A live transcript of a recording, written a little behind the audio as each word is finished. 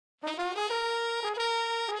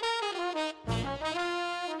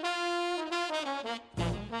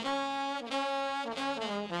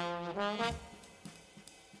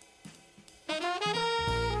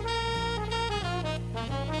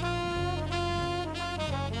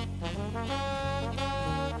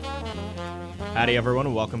Howdy, everyone,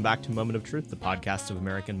 and welcome back to Moment of Truth, the podcast of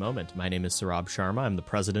American Moment. My name is Saurabh Sharma. I'm the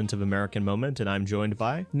president of American Moment, and I'm joined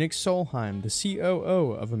by Nick Solheim, the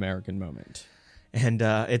COO of American Moment. And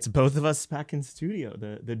it's both of us back in studio,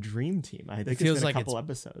 the dream team. I think it's been a couple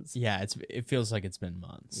episodes. Yeah, it feels like it's been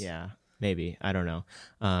months. Yeah, maybe. I don't know.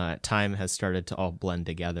 Time has started to all blend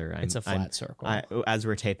together. It's a flat circle. As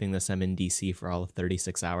we're taping this, I'm in D.C. for all of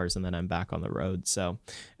 36 hours, and then I'm back on the road. So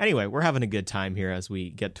anyway, we're having a good time here as we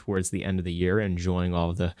get towards the end of the year, enjoying all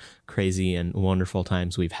of the crazy and wonderful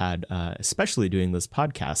times we've had, especially doing this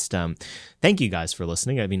podcast. Thank you guys for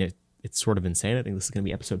listening. I mean, it's sort of insane. I think this is going to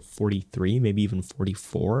be episode 43, maybe even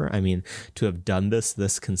 44. I mean, to have done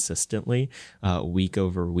this consistently week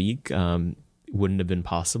over week wouldn't have been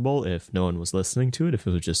possible if no one was listening to it. If it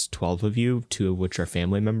was just 12 of you, 2 of which are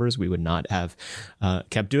family members, we would not have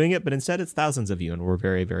kept doing it. But instead, it's thousands of you, and we're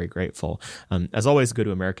very, very grateful. As always, go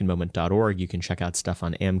to AmericanMoment.org. You can check out stuff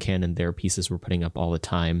on AmCan and their pieces we're putting up all the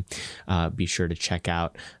time. Be sure to check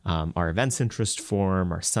out our events interest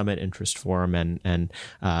form, our summit interest form, and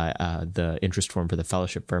the interest form for the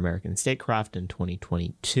Fellowship for American Statecraft in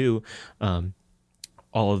 2022.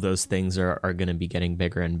 All of those things are going to be getting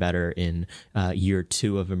bigger and better in year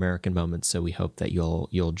 2 of American Moments. So we hope that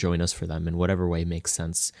you'll join us for them in whatever way makes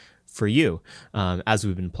sense for you. As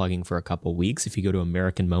we've been plugging for a couple weeks, if you go to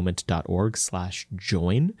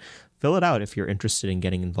americanmoment.org/join, fill it out if you're interested in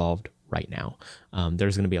getting involved right now.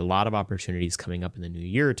 There's going to be a lot of opportunities coming up in the new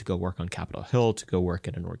year to go work on Capitol Hill, to go work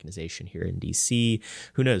at an organization here in DC.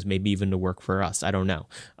 Who knows, maybe even to work for us. I don't know.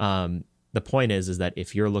 The point is that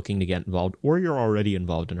if you're looking to get involved, or you're already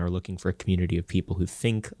involved and are looking for a community of people who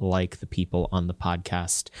think like the people on the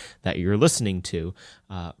podcast that you're listening to,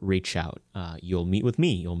 reach out. You'll meet with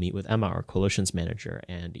me. You'll meet with Emma, our coalitions manager,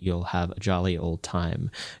 and you'll have a jolly old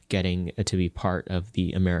time getting to be part of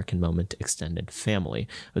the American Moment extended family.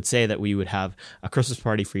 I would say that we would have a Christmas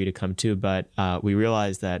party for you to come to, but we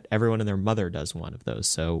realized that everyone and their mother does one of those,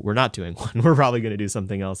 so we're not doing one. We're probably going to do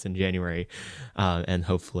something else in January, and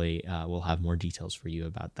hopefully we'll have more details for you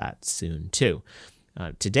about that soon too.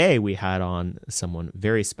 Today we had on someone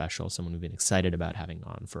very special, someone we've been excited about having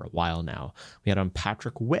on for a while now. We had on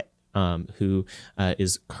Patrick Witt, who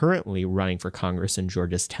is currently running for Congress in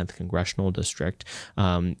Georgia's 10th congressional district.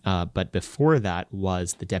 But before that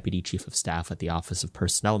was the deputy chief of staff at the Office of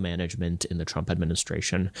Personnel Management in the Trump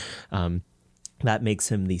administration. That makes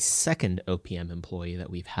him the second OPM employee that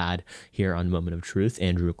we've had here on Moment of Truth.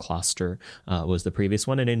 Andrew Kloster was the previous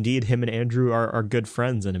one. And indeed, him and Andrew are good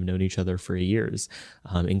friends and have known each other for years,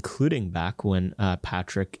 including back when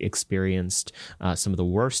Patrick experienced some of the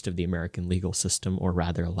worst of the American legal system, or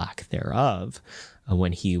rather lack thereof,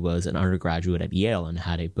 when he was an undergraduate at Yale and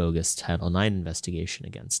had a bogus Title IX investigation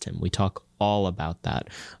against him. We talk all about that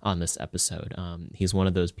on this episode. He's one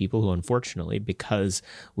of those people who, unfortunately, because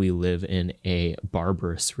we live in a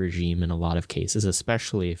barbarous regime in a lot of cases,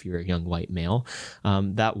 especially if you're a young white male,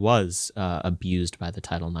 that was abused by the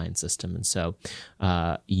Title IX system. And so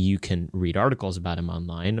you can read articles about him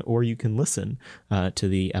online, or you can listen to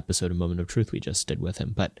the episode of Moment of Truth we just did with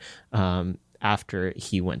him. But after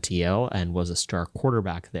he went to Yale and was a star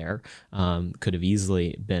quarterback there, could have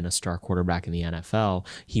easily been a star quarterback in the NFL.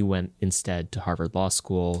 He went instead to Harvard Law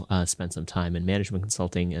School, spent some time in management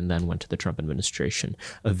consulting, and then went to the Trump administration.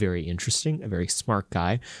 A very interesting, a very smart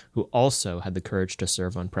guy who also had the courage to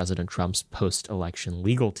serve on President Trump's post-election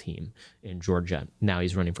legal team in Georgia. Now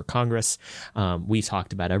he's running for Congress. We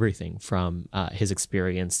talked about everything from his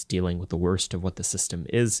experience dealing with the worst of what the system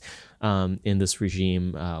is in this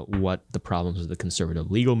regime, what the problems of the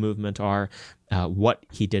conservative legal movement are, what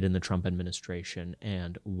he did in the Trump administration,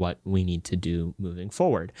 and what we need to do moving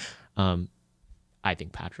forward. I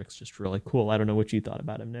think Patrick's just really cool. I don't know what you thought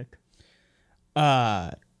about him, Nick.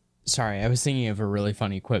 Sorry, I was thinking of a really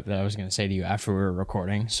funny quip that I was going to say to you after we were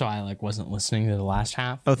recording, so I wasn't listening to the last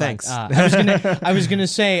half. Oh, thanks. But, I was gonna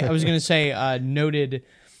say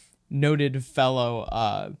noted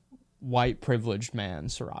fellow white privileged man,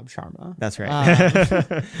 Saurabh Sharma. That's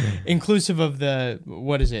right. Inclusive of the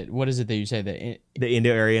what is it that you say, the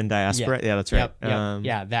Indo-Aryan diaspora? Yeah, that's right.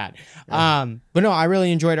 Yep, that. But no, I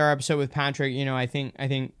really enjoyed our episode with Patrick. You know, I think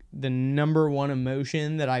the number one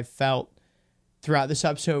emotion that I felt throughout this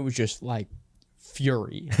episode was just like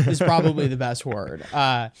fury is probably the best word.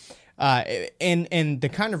 And the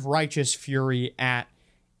kind of righteous fury at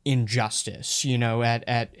injustice, you know,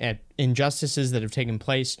 at injustices that have taken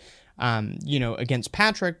place, you know, against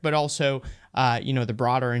Patrick, but also, you know, the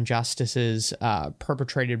broader injustices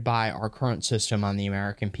perpetrated by our current system on the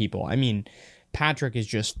American people. I mean, Patrick is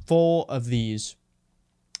just full of these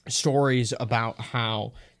stories about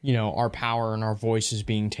how, our power and our voice is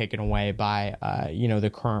being taken away by,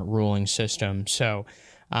 the current ruling system. So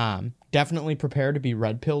definitely prepare to be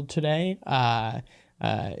red-pilled today.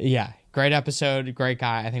 Yeah, great episode, great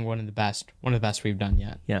guy. I think one of the best we've done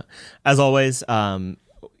yet. Yeah. As always,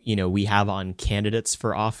 we have on candidates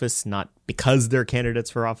for office, not because they're candidates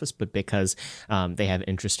for office, but because they have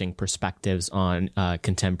interesting perspectives on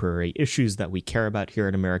contemporary issues that we care about here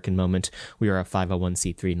at American Moment. We are a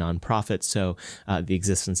 501c3 nonprofit, so the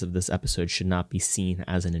existence of this episode should not be seen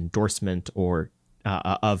as an endorsement or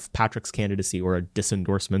of Patrick's candidacy or a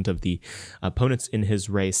disendorsement of the opponents in his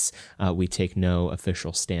race. We take no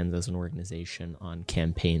official stands as an organization on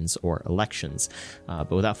campaigns or elections.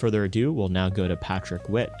 But without further ado, we'll now go to Patrick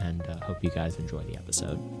Witt, and hope you guys enjoy the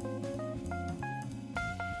episode.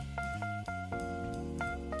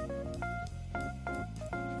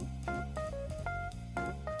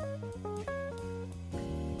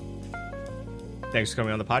 Thanks for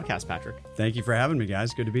coming on the podcast, Patrick. Thank you for having me,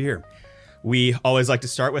 guys. Good to be here. We always like to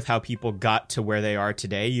start with how people got to where they are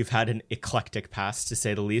today. You've had an eclectic past, to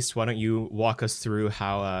say the least. Why don't you walk us through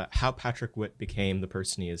how Patrick Witt became the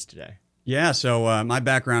person he is today? Yeah, so my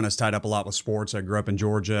background is tied up a lot with sports. I grew up in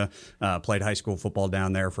Georgia, played high school football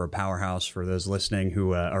down there for a powerhouse. For those listening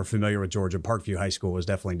who are familiar with Georgia, Parkview High School was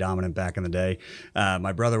definitely dominant back in the day.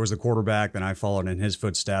 My brother was the quarterback, then I followed in his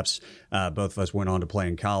footsteps. Both of us went on to play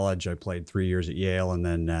in college. I played 3 years at Yale and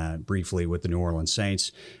then briefly with the New Orleans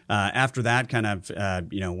Saints. After that, kind of,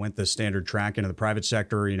 went the standard track into the private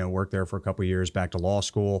sector, worked there for a couple of years, back to law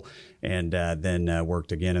school, and then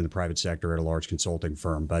worked again in the private sector at a large consulting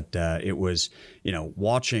firm. But it was,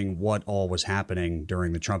 watching what all was happening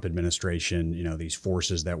during the Trump administration, these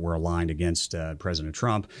forces that were aligned against President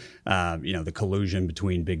Trump, the collusion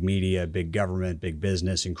between big media, big government, big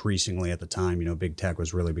business. Increasingly at the time, big tech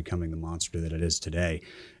was really becoming the monster that it is today.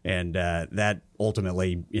 And that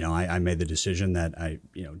ultimately, I made the decision that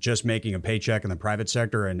just making a paycheck in the private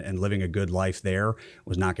sector and living a good life there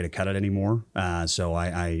was not going to cut it anymore. So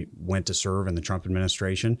I went to serve in the Trump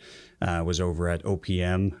administration, was over at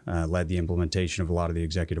OPM, led the implementation of a lot of the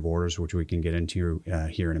executive orders, which we can get into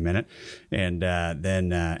here in a minute. And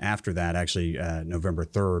then after that, actually, November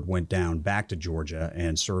 3rd, went down back to Georgia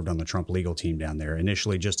and served on the Trump legal team down there.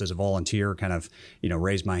 Initially, just as a volunteer, kind of,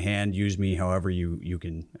 raised my hand, use me however you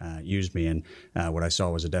can use me. And what I saw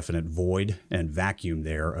was a definite void and vacuum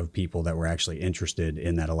there of people that were actually interested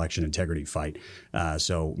in that election integrity fight.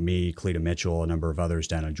 So me, Cleta Mitchell, a number of others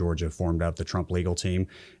down in Georgia formed up the Trump legal team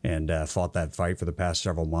and fought that fight for the past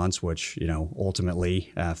several months, which,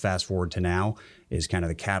 ultimately, fast forward to now, is kind of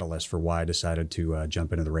the catalyst for why I decided to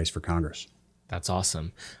jump into the race for Congress. That's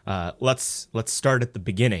awesome. Let's start at the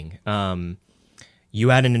beginning. You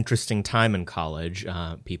had an interesting time in college.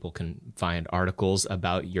 People can find articles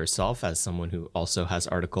about yourself. As someone who also has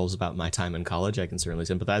articles about my time in college, I can certainly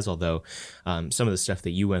sympathize, although some of the stuff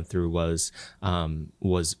that you went through was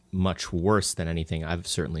much worse than anything I've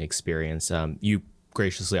certainly experienced. You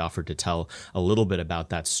graciously offered to tell a little bit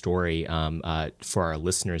about that story for our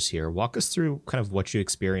listeners here. Walk us through kind of what you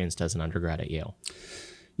experienced as an undergrad at Yale.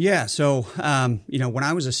 Yeah. So, when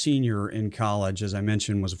I was a senior in college, as I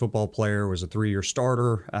mentioned, was a football player, was a 3-year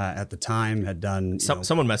starter at the time, had done...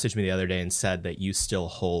 Someone messaged me the other day and said that you still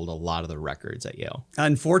hold a lot of the records at Yale.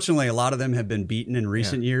 Unfortunately, a lot of them have been beaten in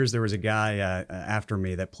recent years. There was a guy after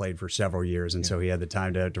me that played for several years, and so he had the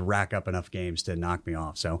time to rack up enough games to knock me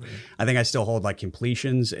off. So I think I still hold like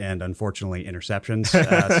completions and, unfortunately, interceptions.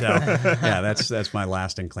 That's my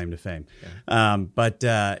lasting claim to fame.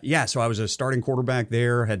 Yeah. So I was a starting quarterback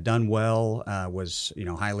there, had done well, was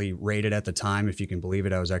highly rated at the time, if you can believe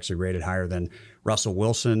it. I was actually rated higher than Russell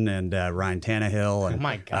Wilson and Ryan Tannehill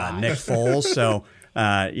and Nick Foles. So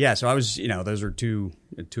so I was, those are two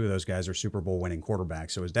of those guys are Super Bowl winning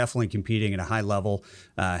quarterbacks. So I was definitely competing at a high level,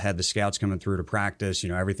 had the scouts coming through to practice,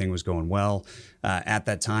 everything was going well. At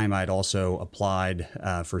that time, I'd also applied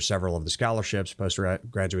for several of the scholarships,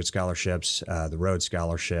 postgraduate scholarships, the Rhodes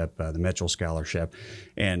Scholarship, the Mitchell Scholarship,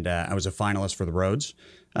 and I was a finalist for the Rhodes.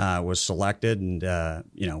 Was selected and,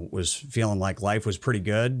 was feeling like life was pretty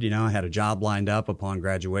good. I had a job lined up upon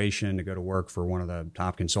graduation to go to work for one of the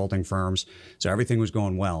top consulting firms. So everything was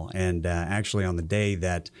going well. And actually on the day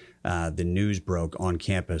that the news broke on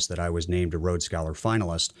campus that I was named a Rhodes Scholar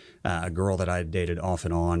finalist, a girl that I had dated off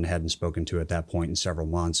and on, hadn't spoken to at that point in several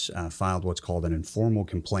months, filed what's called an informal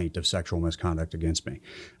complaint of sexual misconduct against me.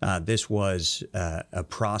 This was a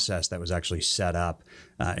process that was actually set up.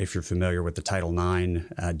 If you're familiar with the Title IX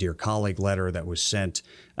Dear Colleague letter that was sent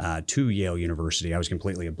to Yale University, I was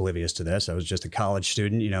completely oblivious to this. I was just a college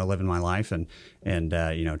student, living my life and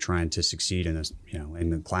trying to succeed in this, in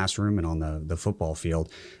the classroom and on the football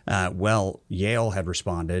field. Well, Yale had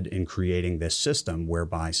responded in creating this system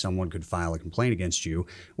whereby someone could file a complaint against you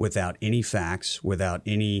without any facts, without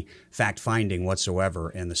any fact finding whatsoever.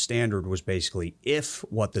 And the standard was basically if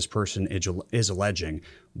what this person is alleging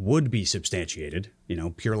would be substantiated,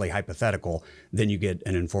 purely hypothetical, then you get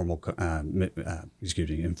an informal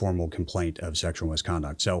complaint of sexual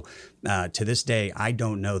misconduct. So to this day, I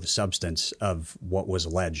don't know the substance of what was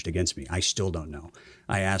alleged against me. I still don't know.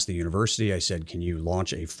 I asked the university, I said, can you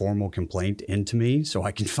launch a formal complaint into me so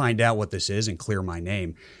I can find out what this is and clear my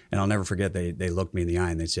name? And I'll never forget, they looked me in the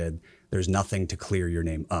eye and they said, there's nothing to clear your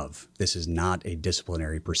name of. This is not a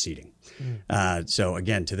disciplinary proceeding. So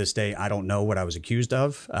again, to this day, I don't know what I was accused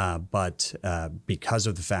of, but because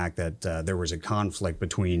of the fact that there was a conflict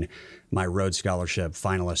between my Rhodes Scholarship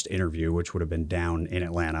finalist interview, which would have been down in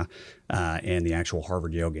Atlanta, and the actual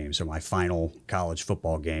Harvard-Yale game, so my final college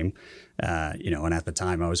football game, and at the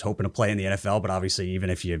time I was hoping to play in the NFL, but obviously even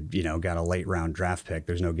if you got a late round draft pick,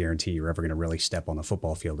 there's no guarantee you're ever going to really step on the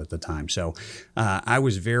football field at the time. So I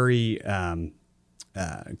was very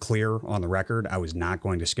clear on the record. I was not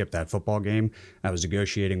going to skip that football game. I was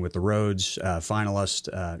negotiating with the Rhodes finalist,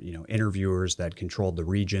 interviewers that controlled the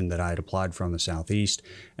region that I had applied from, the Southeast,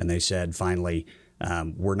 and they said, finally,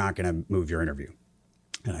 we're not going to move your interview.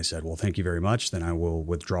 And I said, well, thank you very much. Then I will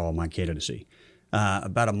withdraw my candidacy.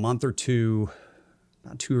 About a month or two,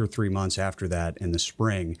 about 2 or 3 months after that in the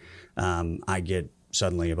spring, I get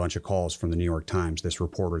suddenly a bunch of calls from the New York Times, this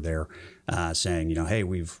reporter there saying, hey,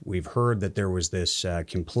 we've heard that there was this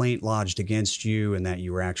complaint lodged against you and that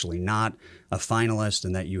you were actually not a finalist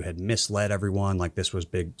and that you had misled everyone, like this was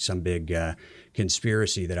some big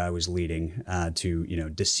conspiracy that I was leading to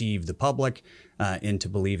deceive the public into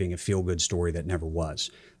believing a feel-good story that never was.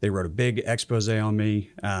 They wrote a big expose on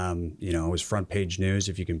me. It was front page news,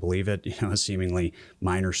 if you can believe it, a seemingly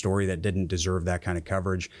minor story that didn't deserve that kind of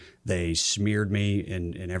coverage. They smeared me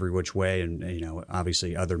in every which way. And,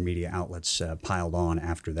 obviously other media outlets piled on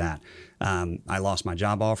after that. I lost my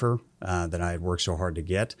job offer that I had worked so hard to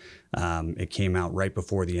get. It came out right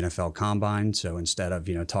before the NFL Combine. So instead of,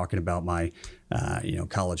 talking about my,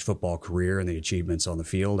 college football career and the achievements on the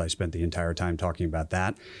field, I spent the entire time talking about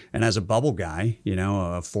that. And as a bubble guy, a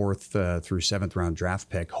 4th through 7th round draft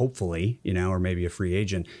pick, hopefully, or maybe a free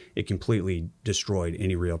agent, it completely destroyed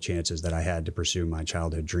any real chances that I had to pursue my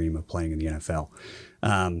childhood dream of playing in the NFL.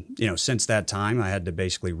 Since that time, I had to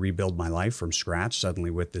basically rebuild my life from scratch,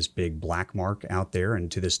 suddenly with this big black mark out there. And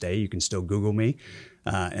to this day, you can still Google me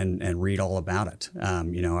and read all about it.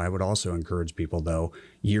 I would also encourage people, though,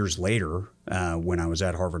 years later, when I was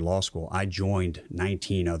at Harvard Law School, I joined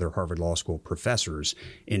 19 other Harvard Law School professors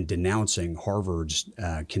in denouncing Harvard's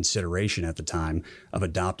consideration at the time of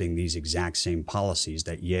adopting these exact same policies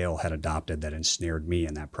that Yale had adopted that ensnared me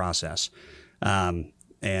in that process.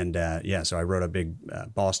 So I wrote a big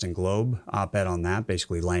Boston Globe op-ed on that,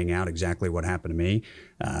 basically laying out exactly what happened to me,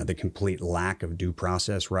 the complete lack of due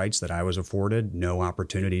process rights that I was afforded, no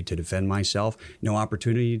opportunity to defend myself, no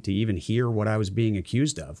opportunity to even hear what I was being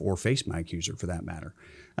accused of or face my accuser for that matter.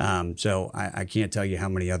 So I can't tell you how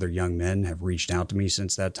many other young men have reached out to me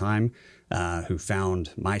since that time who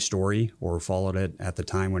found my story or followed it at the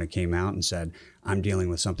time when it came out and said, I'm dealing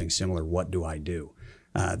with something similar. What do I do?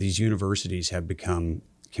 These universities have become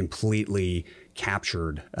completely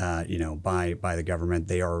captured, by the government.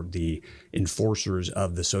 They are the enforcers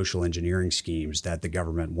of the social engineering schemes that the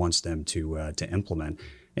government wants them to implement.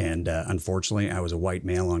 And unfortunately, I was a white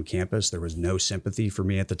male on campus. There was no sympathy for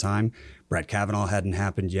me at the time. Brett Kavanaugh hadn't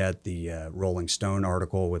happened yet. The Rolling Stone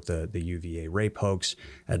article with the UVA rape hoax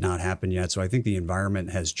had not happened yet. So I think the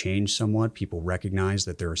environment has changed somewhat. People recognize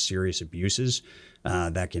that there are serious abuses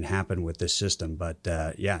that can happen with this system. But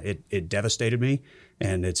it devastated me.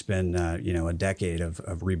 And it's been, a decade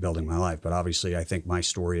of rebuilding my life. But obviously, I think my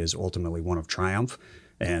story is ultimately one of triumph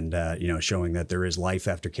and, showing that there is life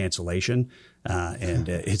after cancellation. And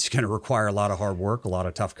it's going to require a lot of hard work, a lot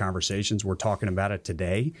of tough conversations. We're talking about it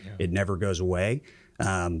today. Yeah. It never goes away.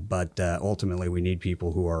 But ultimately, we need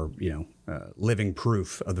people who are, living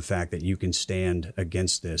proof of the fact that you can stand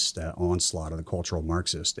against this onslaught of the cultural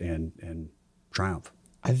Marxist and triumph.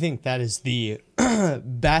 I think that is the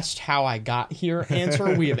best how I got here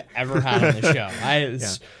answer we have ever had on the show.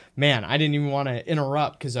 Man, I didn't even want to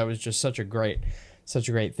interrupt because that was just such a great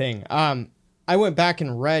thing. I went back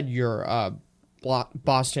and read your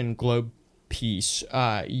Boston Globe piece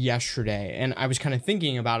yesterday, and I was kind of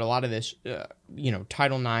thinking about a lot of this,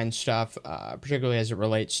 Title IX stuff, particularly as it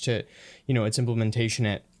relates to, its implementation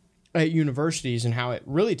at universities, and how it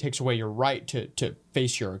really takes away your right to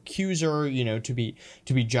face your accuser, to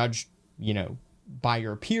be judged, by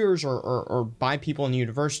your peers or by people in the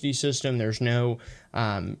university system. There's no,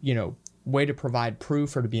 way to provide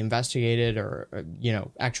proof or to be investigated or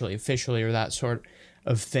actually officially or that sort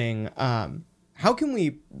of thing. How can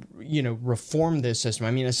we, reform this system?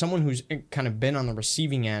 I mean, as someone who's kind of been on the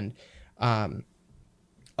receiving end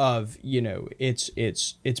of,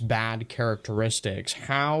 its bad characteristics,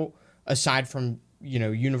 how, aside from,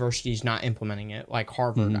 universities not implementing it like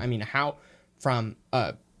Harvard, I mean, how, from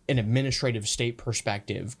an administrative state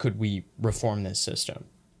perspective, could we reform this system?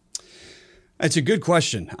 It's a good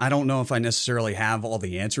question. I don't know if I necessarily have all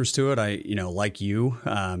the answers to it. Like you,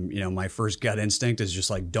 my first gut instinct is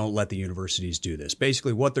just like, don't let the universities do this.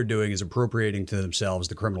 Basically, what they're doing is appropriating to themselves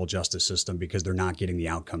the criminal justice system because they're not getting the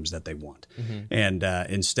outcomes that they want. And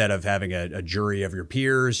instead of having a jury of your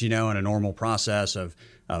peers, and a normal process of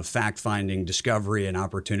fact-finding, discovery, and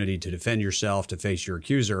opportunity to defend yourself, to face your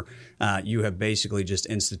accuser, you have basically just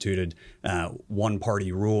instituted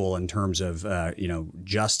one-party rule in terms of,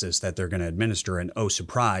 justice that they're going to administer. And oh,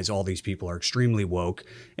 surprise, all these people are extremely woke,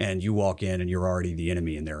 and you walk in and you're already the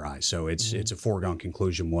enemy in their eyes. So it's a foregone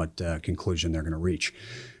conclusion what conclusion they're going to reach.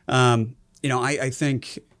 I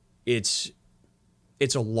think it's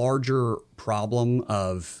a larger problem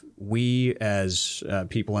of we as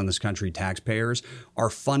people in this country, taxpayers, are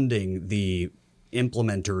funding the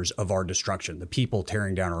implementers of our destruction, the people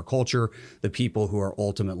tearing down our culture, the people who are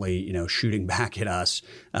ultimately, shooting back at us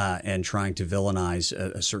and trying to villainize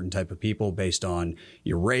a certain type of people based on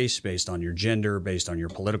your race, based on your gender, based on your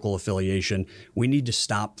political affiliation. We need to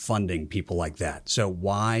stop funding people like that. So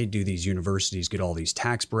why do these universities get all these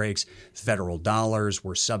tax breaks, federal dollars?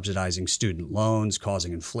 We're subsidizing student loans,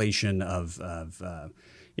 causing inflation of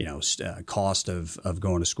cost of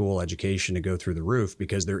going to school, education to go through the roof,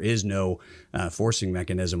 because there is no forcing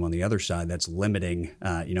mechanism on the other side that's limiting,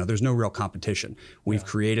 there's no real competition. We've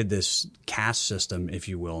created this caste system, if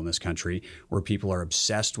you will, in this country where people are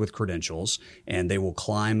obsessed with credentials and they will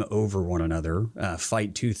climb over one another,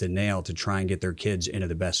 fight tooth and nail to try and get their kids into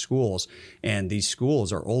the best schools. And these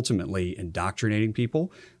schools are ultimately indoctrinating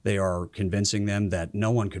people. They are convincing them that no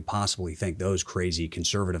one could possibly think those crazy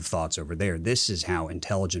conservative thoughts over there. This is how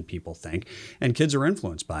intelligent people think. And kids are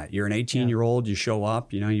influenced by it. You're an 18-year-old, you show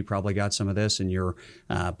up, you probably got some of this in your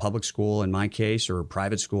public school, in my case, or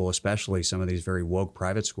private school, especially some of these very woke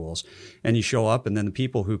private schools. And you show up, and then the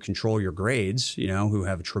people who control your grades, who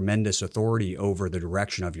have tremendous authority over the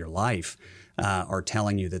direction of your life, are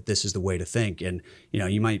telling you that this is the way to think. And,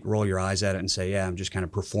 you might roll your eyes at it and say, yeah, I'm just kind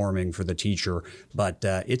of performing for the teacher, but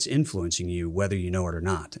it's influencing you whether you know it or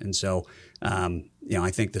not. And so,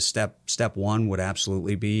 I think the step one would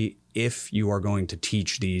absolutely be, if you are going to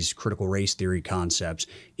teach these critical race theory concepts,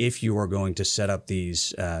 if you are going to set up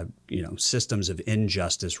these, systems of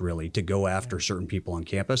injustice really to go after certain people on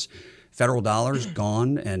campus, federal dollars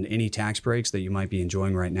gone, and any tax breaks that you might be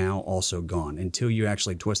enjoying right now also gone. Until you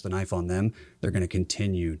actually twist the knife on them, they're going to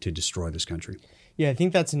continue to destroy this country. Yeah, I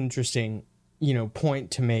think that's an interesting,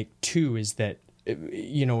 point to make too, is that,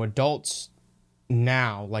 adults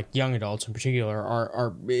now, like young adults in particular, are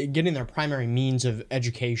getting their primary means of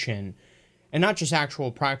education, and not just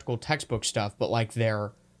actual practical textbook stuff, but like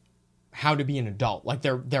their how to be an adult, like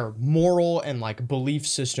their moral and like belief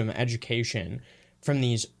system education from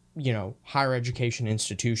these, higher education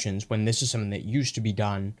institutions, when this is something that used to be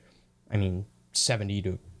done, 70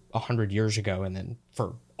 to 100 years ago. And then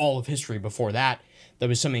for all of history before that, that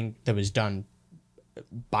was something that was done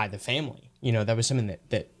by the family. That was something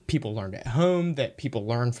that people learned at home, that people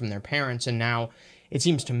learned from their parents. And now it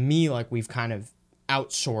seems to me like we've kind of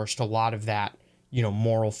outsourced a lot of that,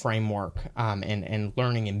 moral framework and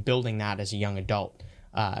learning and building that as a young adult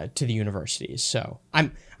to the universities. So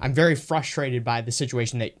I'm very frustrated by the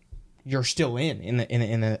situation that you're still in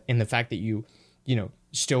the fact that you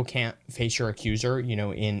still can't face your accuser,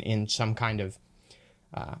 in some kind of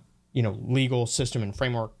legal system and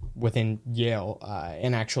framework within Yale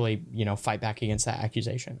and actually, fight back against that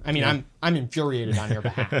accusation. I mean, I'm infuriated on your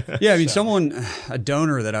behalf. Yeah, I mean, a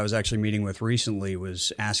donor that I was actually meeting with recently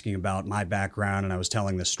was asking about my background, and I was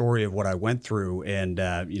telling the story of what I went through. And,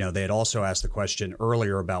 they had also asked the question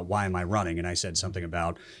earlier about why am I running? And I said something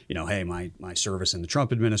about, hey, my service in the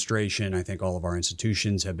Trump administration, I think all of our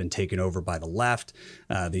institutions have been taken over by the left,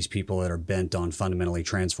 these people that are bent on fundamentally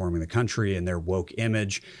transforming the country and their woke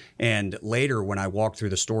image. And later, when I walked through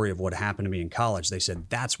the story of what happened to me in college, they said,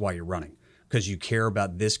 that's why you're running, because you care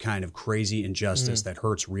about this kind of crazy injustice that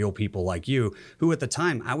hurts real people like you, who at the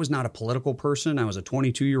time, I was not a political person. I was a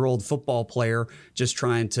 22-year-old football player just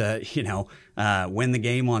trying to, win the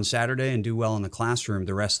game on Saturday and do well in the classroom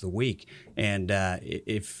the rest of the week. And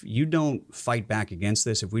if you don't fight back against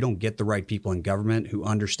this, if we don't get the right people in government who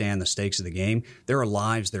understand the stakes of the game, there are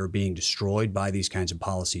lives that are being destroyed by these kinds of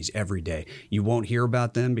policies every day. You won't hear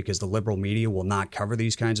about them because the liberal media will not cover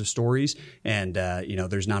these kinds of stories. And,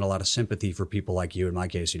 there's not a lot of sympathy for people like you. In my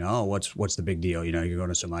case, what's the big deal? You're going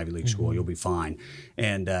to some Ivy League school, you'll be fine.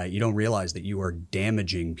 And you don't realize that you are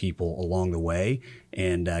damaging people along the way,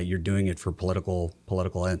 and you're doing it for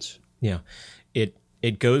political ends. Yeah.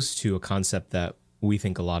 It goes to a concept that we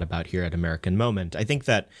think a lot about here at American Moment. I think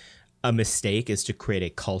that a mistake is to create a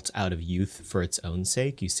cult out of youth for its own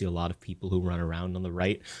sake. You see a lot of people who run around on the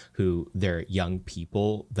right who they're young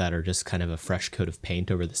people that are just kind of a fresh coat of paint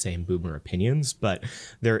over the same boomer opinions. But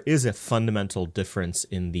there is a fundamental difference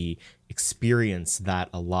in the experience that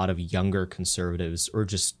a lot of younger conservatives or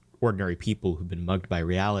just ordinary people who've been mugged by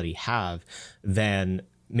reality have than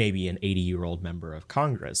maybe an 80-year-old member of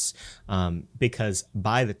Congress. Because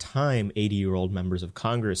by the time 80-year-old members of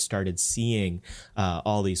Congress started seeing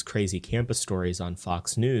all these crazy campus stories on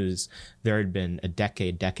Fox News, there had been a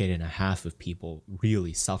decade and a half of people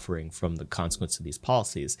really suffering from the consequence of these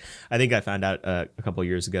policies. I think I found out a couple of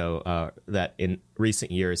years ago that in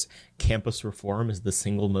recent years, campus reform is the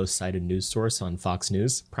single most cited news source on Fox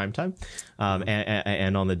News primetime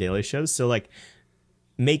and on the Daily Shows. So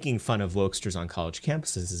making fun of wokesters on college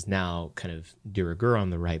campuses is now kind of de rigueur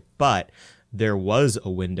on the right, but there was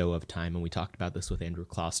a window of time, and we talked about this with Andrew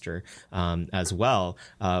Kloster as well,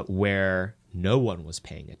 where no one was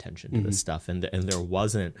paying attention to this stuff, and there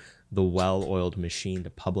wasn't the well-oiled machine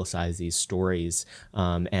to publicize these stories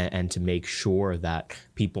and to make sure that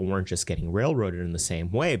people weren't just getting railroaded in the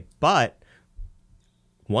same way. But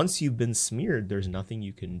once you've been smeared, there's nothing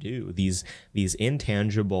you can do. These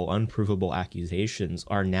intangible, unprovable accusations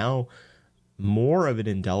are now more of an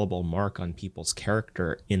indelible mark on people's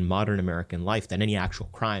character in modern American life than any actual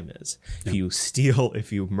crime is. Yeah. If you steal,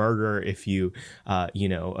 if you murder, if you,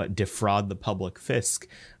 defraud the public fisc,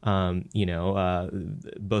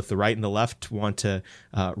 both the right and the left want to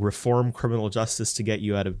reform criminal justice to get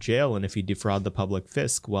you out of jail. And if you defraud the public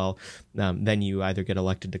fisc, well, then you either get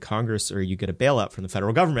elected to Congress or you get a bailout from the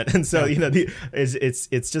federal government. And so,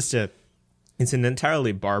 it's an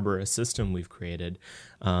entirely barbarous system we've created.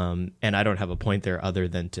 And I don't have a point there other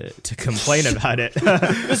than to complain about it.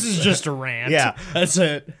 This is just a rant. Yeah, that's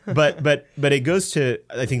it. But it goes to,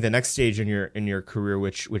 I think, the next stage in your career,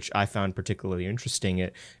 which I found particularly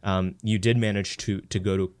interesting. You did manage to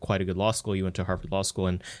go to quite a good law school. You went to Harvard Law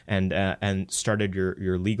School and started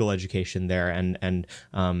your legal education there and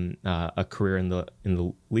a career in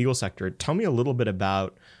the legal sector. Tell me a little bit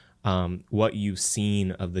about what you've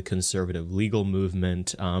seen of the conservative legal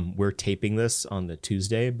movement. We're taping this on the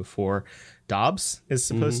Tuesday before Dobbs is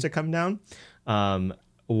supposed to come down.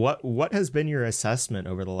 What has been your assessment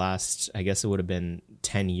over the last, I guess it would have been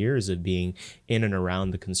 10 years of being in and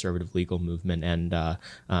around the conservative legal movement? And,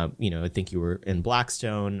 I think you were in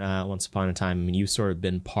Blackstone once upon a time. I mean, you've sort of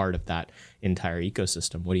been part of that entire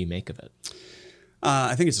ecosystem. What do you make of it?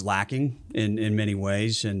 I think it's lacking in many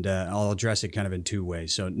ways, and I'll address it kind of in two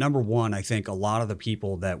ways. So number one, I think a lot of the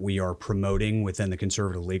people that we are promoting within the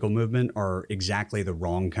conservative legal movement are exactly the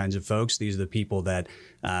wrong kinds of folks. These are the people that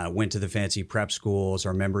went to the fancy prep schools,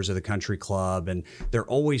 are members of the country club, and they're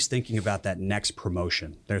always thinking about that next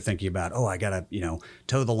promotion. They're thinking about, I got to,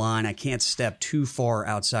 toe the line. I can't step too far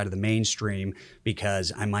outside of the mainstream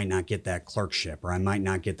because I might not get that clerkship, or I might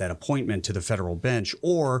not get that appointment to the federal bench,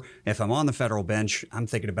 or if I'm on the federal bench, I'm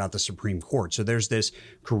thinking about the Supreme Court. So there's this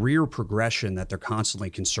career progression that they're constantly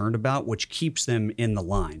concerned about, which keeps them in the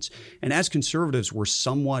lines. And as conservatives, we're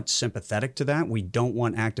somewhat sympathetic to that. We don't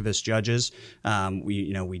want activist judges.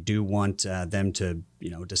 We do want them to,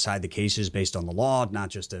 decide the cases based on the law, not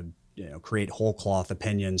just to create whole cloth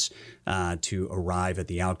opinions to arrive at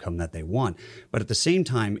the outcome that they want. But at the same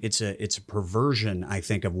time, it's a perversion, I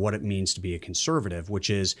think, of what it means to be a conservative, which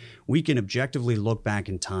is we can objectively look back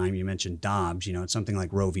in time. You mentioned Dobbs, it's something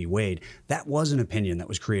like Roe v. Wade. That was an opinion that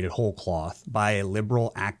was created whole cloth by a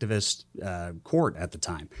liberal activist court at the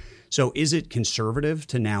time. So is it conservative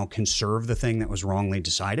to now conserve the thing that was wrongly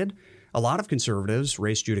decided? A lot of conservatives,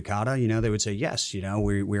 res judicata, they would say, yes,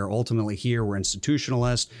 we are ultimately here, we're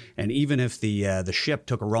institutionalists, and even if the ship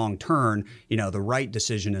took a wrong turn, the right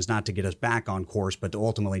decision is not to get us back on course, but to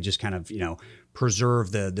ultimately just kind of,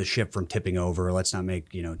 preserve the ship from tipping over. Let's not make,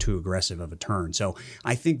 too aggressive of a turn. So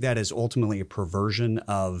I think that is ultimately a perversion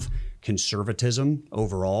of conservatism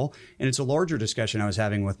overall. And it's a larger discussion I was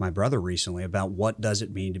having with my brother recently about what does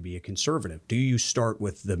it mean to be a conservative? Do you start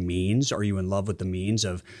with the means? Are you in love with the means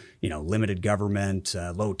of, limited government,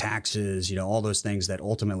 low taxes, all those things that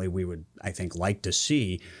ultimately we would, I think, like to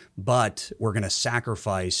see, but we're going to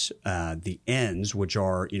sacrifice the ends, which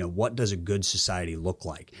are, what does a good society look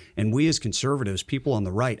like? And we as conservatives, people on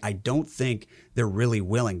the right, I don't think they're really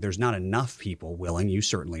willing. There's not enough people willing, you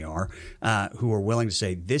certainly are, who are willing to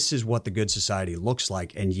say this is what the good society looks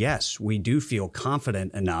like. And yes, we do feel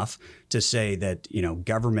confident enough to say that,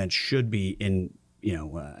 government should be in,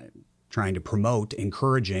 trying to promote,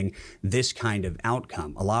 encouraging this kind of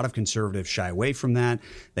outcome. A lot of conservatives shy away from that.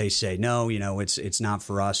 They say, no, it's not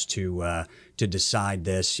for us to decide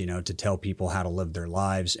this, to tell people how to live their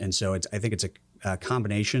lives. And so I think it's a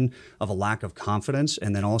combination of a lack of confidence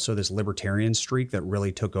and then also this libertarian streak that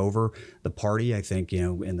really took over the party, I think,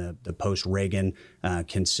 in the post-Reagan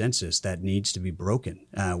consensus that needs to be broken.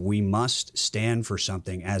 We must stand for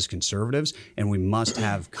something as conservatives, and we must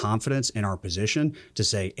have confidence in our position to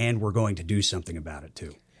say, and we're going to do something about it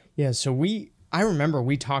too. Yeah, so I remember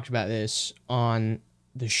we talked about this on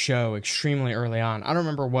the show extremely early on. I don't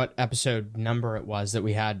remember what episode number it was that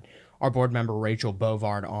we had our board member Rachel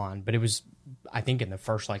Bovard on, but it was, I think, in the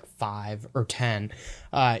first 5 or 10.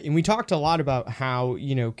 And we talked a lot about how,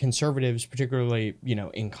 conservatives, particularly,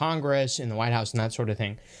 in Congress, in the White House and that sort of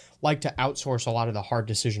thing, like to outsource a lot of the hard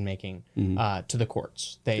decision making to the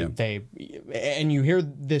courts. And you hear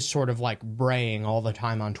this sort of braying all the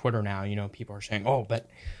time on Twitter now. People are saying, oh, but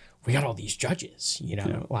we got all these judges,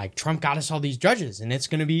 Trump got us all these judges, and it's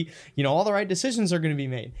going to be, all the right decisions are going to be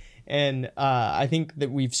made. And I think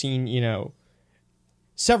that we've seen,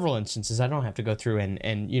 several instances. I don't have to go through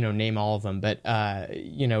and name all of them, but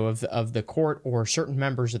of the court or certain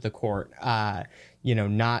members of the court,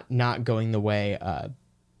 not going the way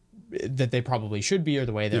that they probably should be, or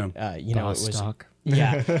the way that it was. Stock.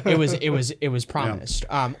 Yeah, it was promised,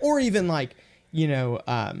 or even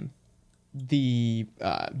the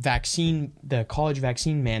college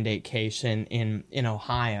vaccine mandate case in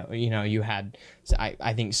Ohio. You had,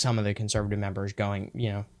 I think, some of the conservative members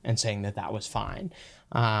going, and saying that was fine.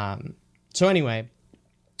 So anyway,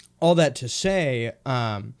 all that to say,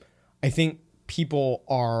 I think people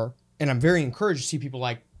are, and I'm very encouraged to see people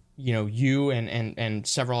like, you and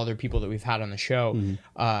several other people that we've had on the show,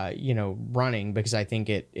 running, because I think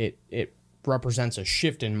it represents a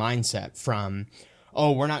shift in mindset from,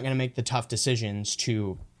 oh, we're not going to make the tough decisions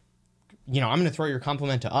to, I'm going to throw your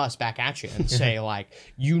compliment to us back at you and say, what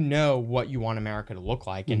you want America to look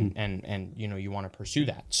like, and you want to pursue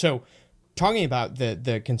that. So talking about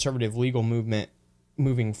the conservative legal movement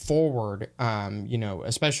moving forward,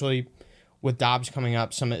 especially with Dobbs coming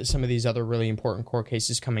up, some of these other really important court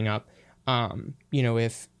cases coming up,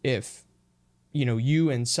 if you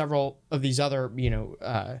and several of these other,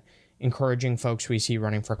 encouraging folks we see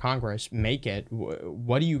running for Congress make it,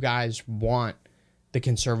 what do you guys want the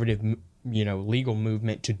conservative, legal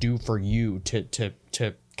movement to do for you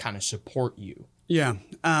to kind of support you? Yeah.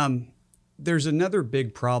 There's another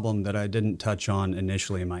big problem that I didn't touch on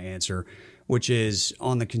initially in my answer, which is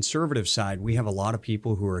on the conservative side, we have a lot of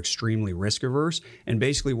people who are extremely risk averse and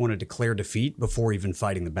basically want to declare defeat before even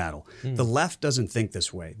fighting the battle. The left doesn't think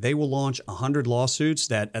this way. They will launch 100 lawsuits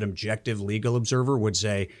that an objective legal observer would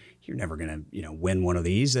say, you're never going to, win one of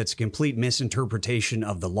these. That's a complete misinterpretation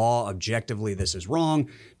of the law. Objectively, this is wrong.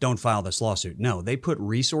 Don't file this lawsuit. No, they put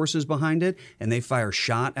resources behind it, and they fire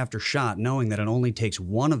shot after shot, knowing that it only takes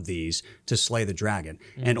one of these to slay the dragon.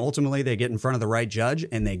 And ultimately, they get in front of the right judge,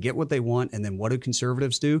 and they get what they want. And then what do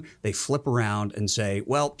conservatives do? They flip around and say,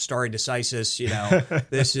 well, stare decisis,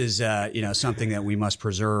 this is, something that we must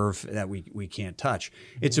preserve, that we can't touch.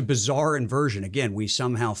 It's a bizarre inversion. Again, we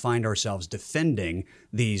somehow find ourselves defending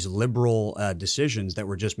these liberal decisions that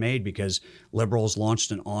were just made because liberals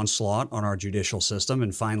launched an onslaught on our judicial system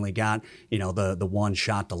and finally got, the one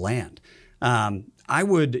shot to land. I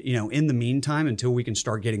would, in the meantime, until we can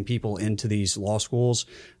start getting people into these law schools,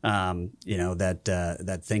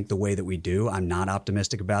 that think the way that we do, I'm not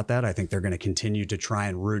optimistic about that. I think they're going to continue to try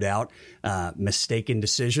and root out mistaken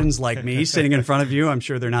decisions like me sitting in front of you. I'm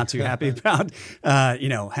sure they're not too happy about,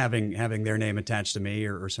 having their name attached to me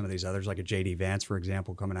or some of these others, like a J.D. Vance, for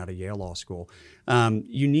example, coming out of Yale Law School.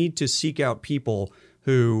 You need to seek out people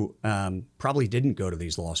who probably didn't go to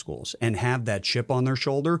these law schools and have that chip on their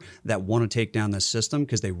shoulder that want to take down this system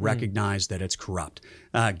because they recognize that it's corrupt.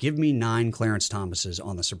 Give me 9 Clarence Thomases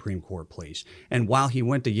on the Supreme Court, please. And while he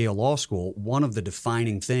went to Yale Law School, one of the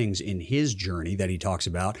defining things in his journey that he talks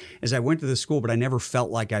about is I went to this school, but I never felt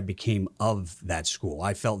like I became of that school.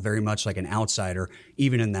 I felt very much like an outsider,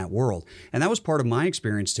 even in that world. And that was part of my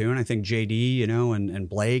experience too. And I think JD, and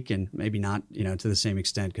Blake, and maybe not, to the same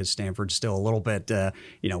extent because Stanford's still a little bit,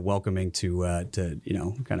 welcoming to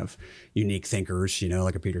kind of unique thinkers,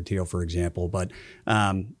 like a Peter Thiel, for example. But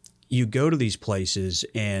you go to these places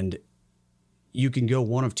and you can go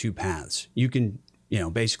one of two paths. You can,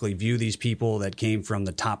 basically view these people that came from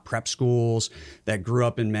the top prep schools that grew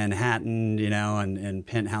up in Manhattan, and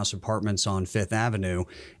penthouse apartments on Fifth Avenue.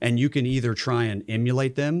 And you can either try and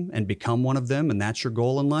emulate them and become one of them, and that's your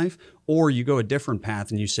goal in life, or you go a different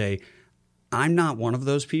path and you say, I'm not one of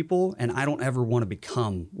those people, and I don't ever want to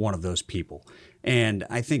become one of those people. And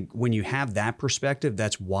I think when you have that perspective,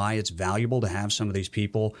 that's why it's valuable to have some of these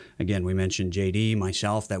people. Again, we mentioned JD,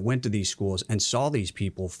 myself, that went to these schools and saw these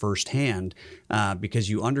people firsthand because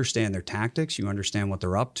you understand their tactics, you understand what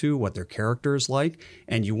they're up to, what their character is like,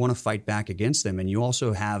 and you want to fight back against them. And you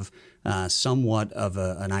also have somewhat of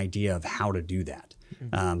an idea of how to do that.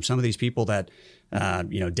 Some of these people that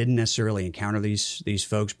didn't necessarily encounter these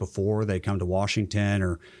folks before they come to Washington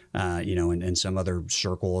or, in some other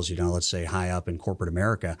circles, let's say high up in corporate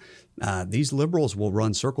America. These liberals will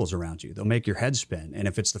run circles around you. They'll make your head spin. And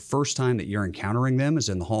if it's the first time that you're encountering them is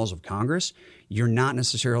in the halls of Congress, you're not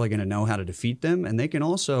necessarily going to know how to defeat them. And they can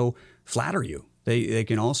also flatter you. They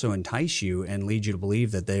can also entice you and lead you to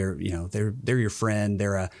believe that they're your friend.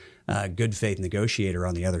 They're a good faith negotiator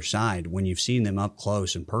on the other side. When you've seen them up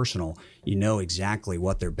close and personal, you know exactly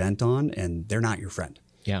what they're bent on, and they're not your friend.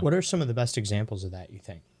 Yeah. What are some of the best examples of that, you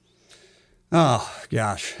think? Oh,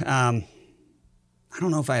 gosh. I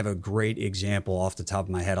don't know if I have a great example off the top of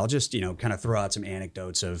my head. I'll just, kind of throw out some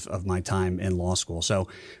anecdotes of my time in law school. So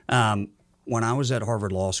when I was at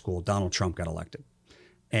Harvard Law School, Donald Trump got elected.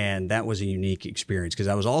 And that was a unique experience because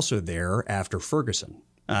I was also there after Ferguson.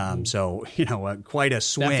 So, quite a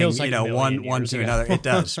swing, like one to another. It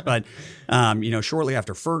does. But, shortly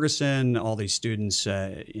after Ferguson, all these students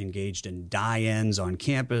engaged in die-ins on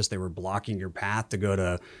campus. They were blocking your path to go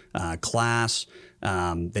to class.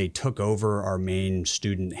 They took over our main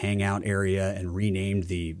student hangout area and renamed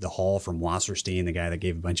the hall from Wasserstein, the guy that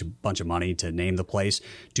gave a bunch of money to name the place,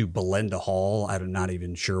 to Belinda Hall. I'm not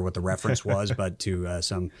even sure what the reference was, but to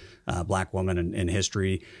some black woman in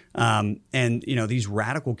history. And these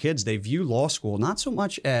radical kids, they view law school not so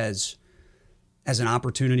much as an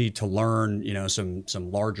opportunity to learn,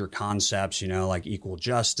 some larger concepts, like equal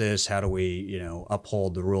justice. How do we,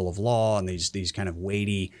 uphold the rule of law and these kind of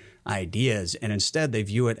weighty ideas. And instead they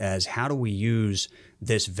view it as how do we use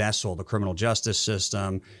this vessel, the criminal justice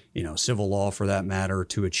system, civil law for that matter,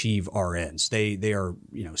 to achieve our ends. They are,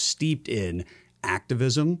 steeped in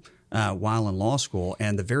activism while in law school,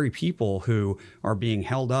 and the very people who are being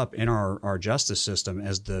held up in our justice system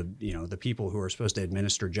as the people who are supposed to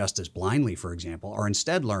administer justice blindly, for example, are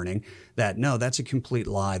instead learning that, no, that's a complete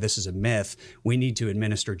lie. This is a myth. We need to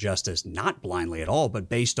administer justice not blindly at all, but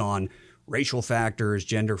based on racial factors,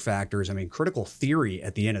 gender factors. I mean, critical theory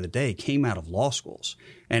at the end of the day came out of law schools.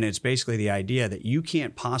 And it's basically the idea that you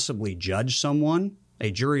can't possibly judge someone,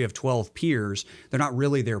 a jury of 12 peers. They're not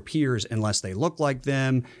really their peers unless they look like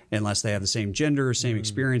them, unless they have the same gender, same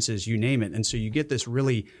experiences, you name it. And so you get this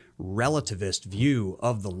really relativist view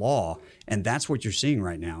of the law. And that's what you're seeing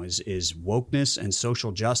right now is wokeness and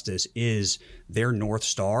social justice is their North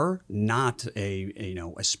Star, not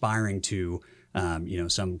aspiring to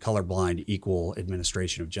some colorblind equal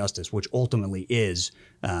administration of justice, which ultimately is,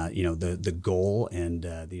 the goal and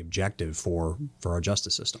the objective for our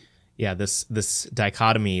justice system. Yeah, this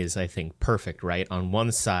dichotomy is, I think, perfect, right? On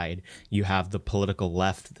one side, you have the political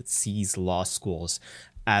left that sees law schools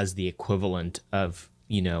as the equivalent of,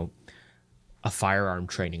 a firearm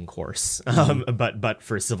training course, but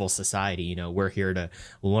for civil society. We're here to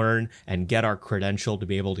learn and get our credential to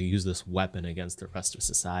be able to use this weapon against the rest of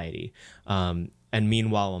society. And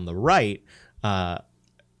meanwhile, on the right,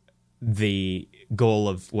 the goal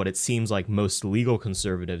of what it seems like most legal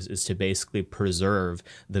conservatives is to basically preserve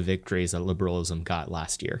the victories that liberalism got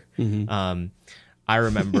last year. I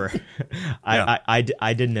remember I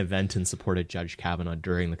did an event and supported Judge Kavanaugh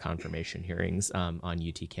during the confirmation hearings on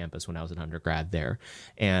UT campus when I was an undergrad there.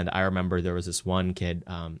 And I remember there was this one kid,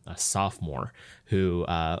 a sophomore, who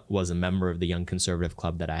was a member of the Young Conservative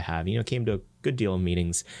Club that I have, came to a good deal of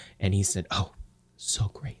meetings. And he said, "Oh,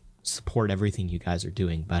 so great. Support everything you guys are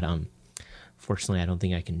doing. But fortunately, I don't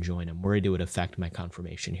think I can join. I'm worried it would affect my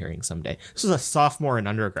confirmation hearing someday." This was a sophomore in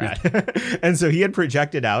undergrad. And so he had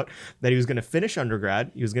projected out that he was going to finish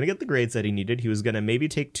undergrad. He was going to get the grades that he needed. He was going to maybe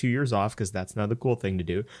take 2 years off because that's now the cool thing to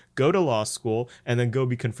do, go to law school, and then go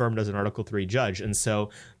be confirmed as an Article III judge. And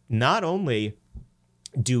so not only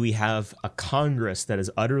do we have a Congress that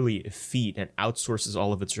is utterly effete and outsources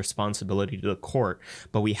all of its responsibility to the court,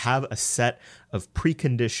 but we have a set of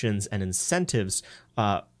preconditions and incentives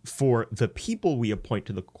for the people we appoint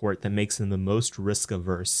to the court that makes them the most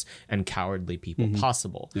risk-averse and cowardly people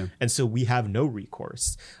possible. Yeah. And so we have no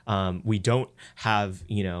recourse. We don't have,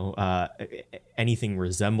 anything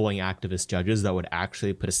resembling activist judges that would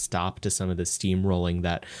actually put a stop to some of the steamrolling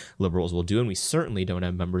that liberals will do. And we certainly don't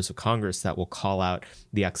have members of Congress that will call out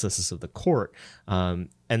the excesses of the court. And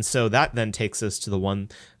so that then takes us to the one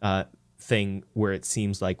thing where it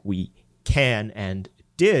seems like we can and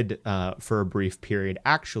did for a brief period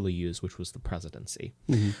actually use, which was the presidency.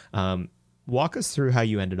 Walk us through how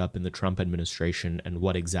you ended up in the Trump administration and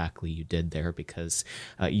what exactly you did there, because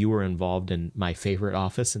you were involved in my favorite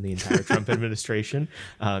office in the entire Trump administration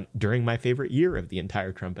during my favorite year of the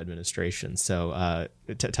entire Trump administration. So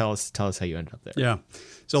tell us how you ended up there. Yeah.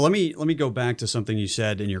 So let me go back to something you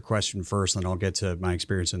said in your question first, and I'll get to my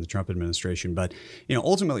experience in the Trump administration. But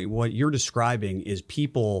ultimately, what you're describing is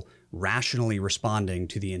people rationally responding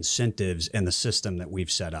to the incentives and the system that we've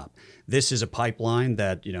set up. This is a pipeline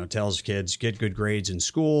that, tells kids get good grades in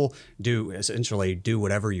school, do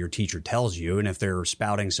whatever your teacher tells you. And if they're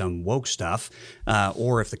spouting some woke stuff,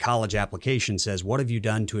 or if the college application says, what have you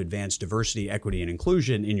done to advance diversity, equity, and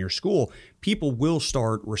inclusion in your school? People will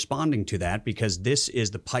start responding to that because this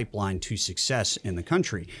is the pipeline to success in the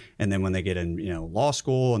country. And then when they get in, law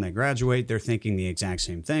school and they graduate, they're thinking the exact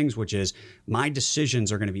same things, which is my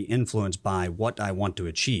decisions are going to be influenced by what I want to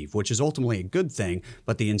achieve, which is ultimately a good thing.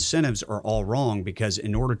 But the incentives are all wrong because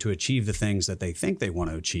in order to achieve the things that they think they want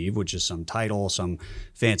to achieve, which is some title, some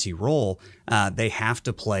fancy role, they have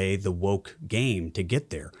to play the woke game to get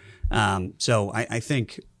there. So I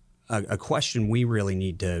think a question we really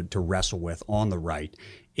need to wrestle with on the right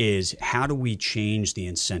is how do we change the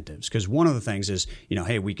incentives? Because one of the things is,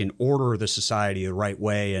 hey, we can order the society the right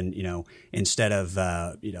way. And, instead of,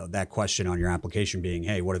 that question on your application being,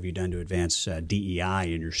 hey, what have you done to advance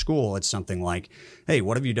DEI in your school? It's something like, hey,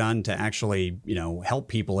 what have you done to actually, help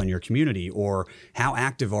people in your community? Or how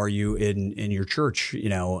active are you in your church,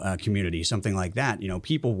 community? Something like that.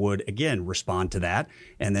 People would, again, respond to that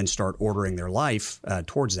and then start ordering their life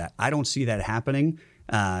towards that. I don't see that happening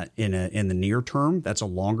in the near term. That's a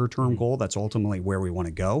longer term goal. That's ultimately where we want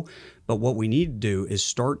to go. But what we need to do is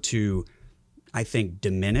start to, I think,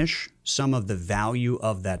 diminish some of the value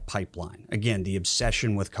of that pipeline. Again, the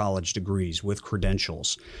obsession with college degrees, with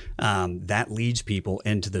credentials, that leads people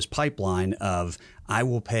into this pipeline of, I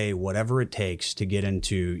will pay whatever it takes to get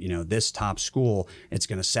into, this top school. It's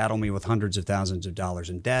going to saddle me with hundreds of thousands of dollars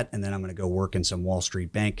in debt, and then I'm going to go work in some Wall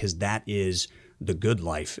Street bank because that is the good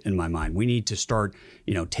life in my mind. We need to start,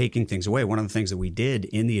 taking things away. One of the things that we did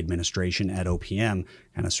in the administration at OPM,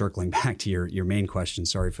 kind of circling back to your main question,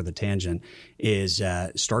 sorry for the tangent, is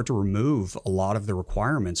start to remove a lot of the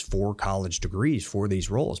requirements for college degrees for these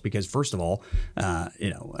roles. Because first of all,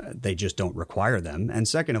 they just don't require them. And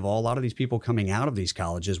second of all, a lot of these people coming out of these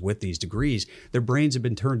colleges with these degrees, their brains have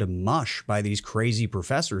been turned to mush by these crazy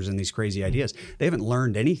professors and these crazy ideas. They haven't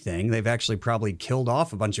learned anything. They've actually probably killed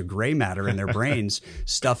off a bunch of gray matter in their brains,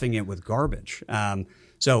 stuffing it with garbage.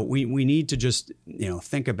 So we need to just,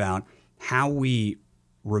 think about how we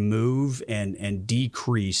remove and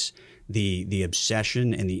decrease the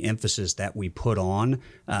obsession and the emphasis that we put on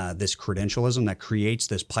this credentialism that creates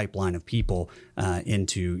this pipeline of people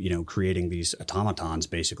into creating these automatons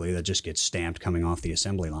basically that just get stamped coming off the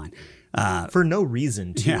assembly line for no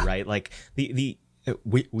reason too, right? Like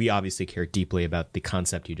we obviously care deeply about the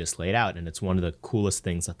concept you just laid out, and it's one of the coolest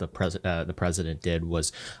things that the president did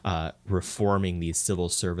was reforming these civil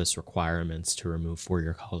service requirements to remove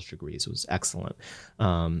four-year college degrees. It was excellent.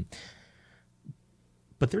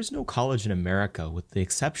 But there's no college in America, with the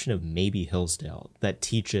exception of maybe Hillsdale, that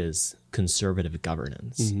teaches conservative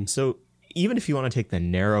governance. Mm-hmm. So even if you want to take the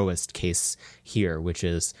narrowest case here, which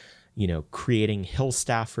is creating Hill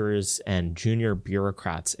staffers and junior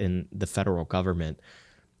bureaucrats in the federal government,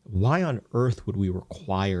 why on earth would we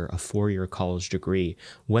require a 4-year college degree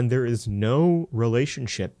when there is no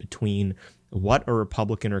relationship between what a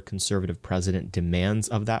Republican or conservative president demands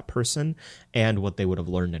of that person and what they would have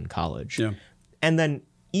learned in college? Yeah. And then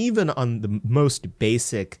even on the most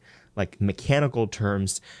basic, like mechanical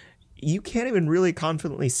terms, you can't even really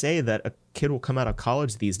confidently say that a kid will come out of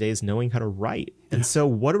college these days knowing how to write. And so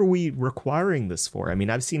what are we requiring this for? I mean,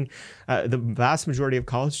 I've seen the vast majority of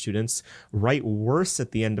college students write worse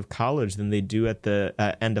at the end of college than they do at the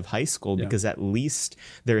end of high school, because at least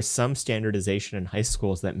there's some standardization in high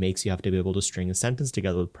schools that makes you have to be able to string a sentence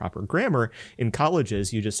together with proper grammar. In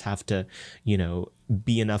colleges, you just have to,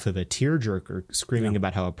 be enough of a tearjerker screaming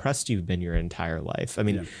about how oppressed you've been your entire life. I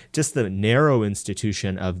mean, just the narrow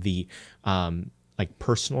institution of the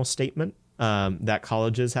personal statement that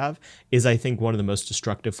colleges have is, I think, one of the most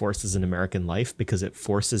destructive forces in American life, because it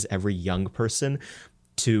forces every young person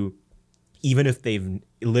to, even if they've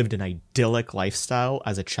lived an idyllic lifestyle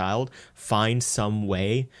as a child, find some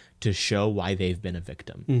way to show why they've been a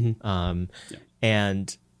victim.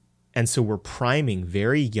 And so we're priming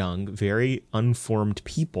very young, very unformed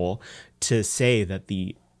people to say that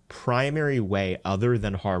the primary way, other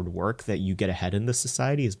than hard work, that you get ahead in this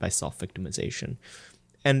society is by self-victimization.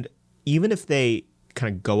 And even if they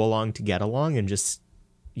kind of go along to get along and just,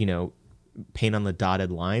 paint on the dotted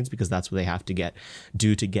lines because that's what they have to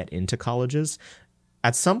do to get into colleges,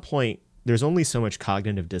 at some point, there's only so much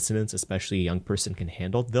cognitive dissonance, especially a young person can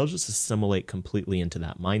handle. They'll just assimilate completely into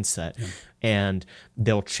that mindset, and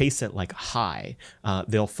they'll chase it like a high.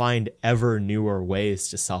 They'll find ever newer ways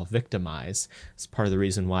to self-victimize. It's part of the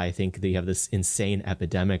reason why I think that you have this insane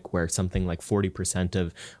epidemic where something like 40%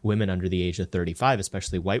 of women under the age of 35,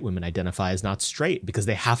 especially white women, identify as not straight because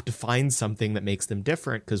they have to find something that makes them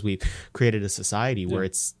different, because we've created a society where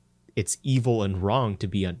it's evil and wrong to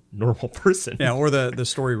be a normal person. Yeah, or the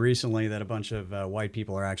story recently that a bunch of white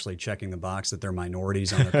people are actually checking the box that they're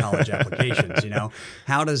minorities on their college applications.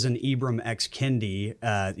 How does an Ibram X. Kendi,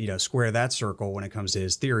 square that circle when it comes to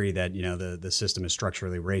his theory that the system is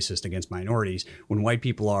structurally racist against minorities, when white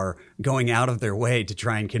people are going out of their way to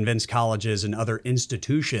try and convince colleges and other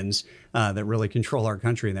institutions that really control our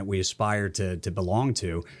country and that we aspire to belong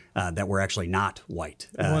to, that we're actually not white.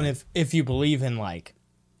 Well, and if you believe in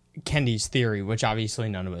Kendi's theory, which obviously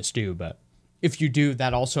none of us do, but if you do,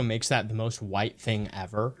 that also makes that the most white thing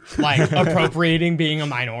ever. Appropriating being a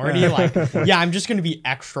minority. I'm just going to be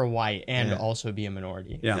extra white and also be a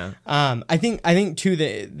minority. Yeah. I think too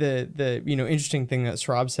the interesting thing that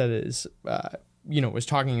Saurabh said is was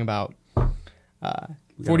talking about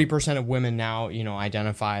 40% of women now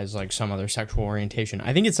identify as some other sexual orientation.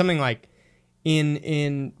 I think it's something like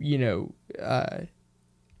in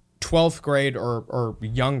 12th grade or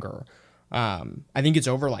younger, I think it's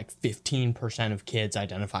over 15% of kids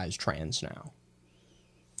identify as trans now.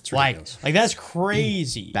 That's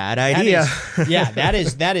crazy. Bad idea.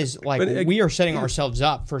 That is we are setting ourselves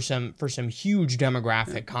up for some huge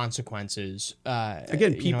demographic consequences.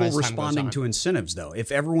 Again, people responding to incentives, though.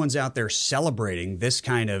 If everyone's out there celebrating this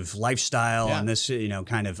kind of lifestyle and this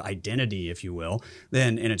kind of identity, if you will,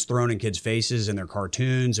 and it's thrown in kids' faces in their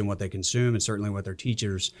cartoons and what they consume, and certainly what their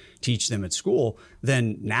teachers teach them at school,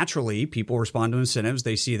 then naturally people respond to incentives.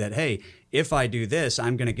 They see that, hey, if I do this,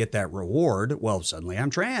 I'm going to get that reward. Well, suddenly I'm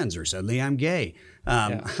trans, or suddenly I'm gay.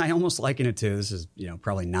 I almost liken it to, this is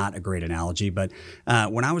probably not a great analogy, but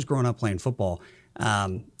when I was growing up playing football,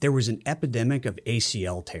 there was an epidemic of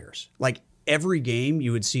ACL tears. Every game,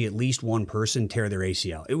 you would see at least one person tear their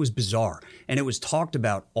ACL. It was bizarre, and it was talked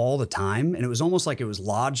about all the time, and it was almost like it was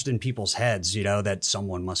lodged in people's heads, that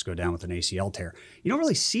someone must go down with an ACL tear. You don't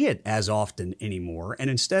really see it as often anymore, and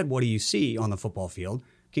instead, what do you see on the football field?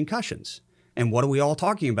 Concussions. And what are we all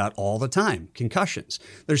talking about all the time? Concussions.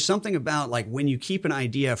 There's something about when you keep an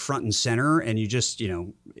idea front and center and you just,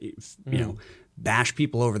 bash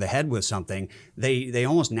people over the head with something, they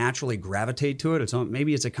almost naturally gravitate to it.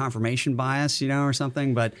 Maybe it's a confirmation bias, or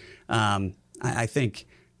something. But I think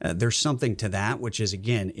there's something to that, which is,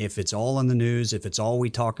 again, if it's all in the news, if it's all we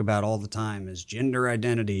talk about all the time is gender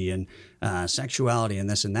identity and sexuality and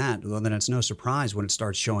this and that, well, then it's no surprise when it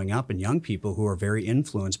starts showing up in young people who are very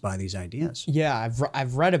influenced by these ideas. Yeah,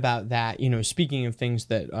 I've read about that. Speaking of things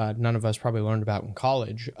that none of us probably learned about in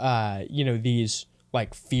college, these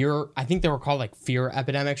fear, I think they were called fear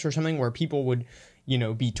epidemics or something, where people would,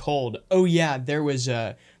 be told, oh yeah, there was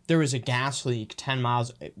a gas leak 10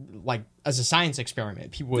 miles, as a science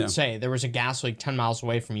experiment, people would say there was a gas leak 10 miles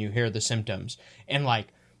away from you. Here are the symptoms. And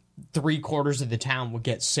 3/4 of the town would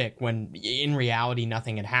get sick when in reality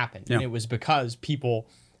nothing had happened. Yeah. And it was because people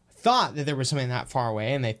thought that there was something that far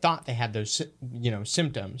away and they thought they had those,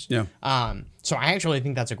 symptoms. Yeah. So I actually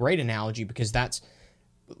think that's a great analogy because that's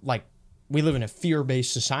like we live in a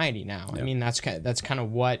fear-based society now. Yeah. I mean, that's kind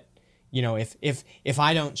of what, if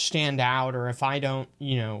I don't stand out or if I don't,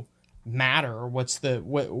 matter, what's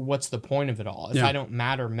the point of it all? If Yeah. I don't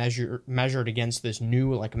matter measured against this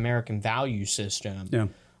new like American value system. Yeah.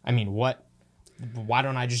 I mean, why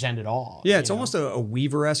don't I just end it all? Yeah, it's almost a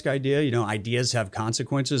Weaver-esque idea. Ideas have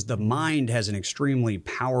consequences. The mind has an extremely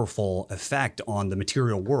powerful effect on the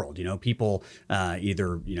material world. People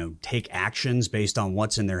either, take actions based on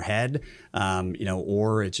what's in their head,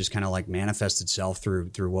 or it just kind of like manifests itself through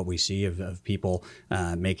what we see of people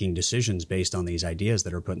making decisions based on these ideas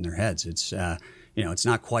that are put in their heads. It's it's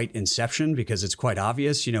not quite Inception because it's quite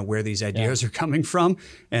obvious, where these ideas are coming from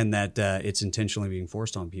and that it's intentionally being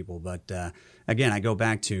forced on people. But again, I go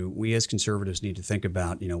back to we as conservatives need to think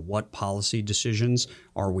about, what policy decisions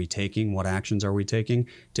are we taking? What actions are we taking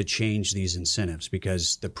to change these incentives?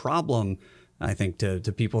 Because the problem, I think, to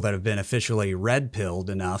people that have been officially red-pilled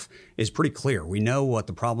enough is pretty clear. We know what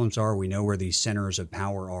the problems are. We know where these centers of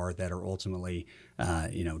power are that are ultimately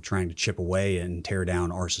trying to chip away and tear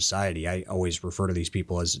down our society. I always refer to these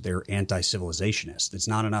people as they're anti-civilizationists. It's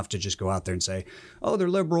not enough to just go out there and say, oh, they're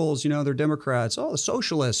liberals, they're Democrats, oh,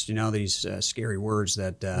 socialists, these scary words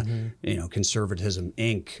that, Conservatism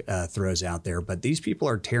Inc. Throws out there. But these people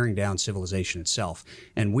are tearing down civilization itself.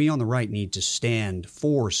 And we on the right need to stand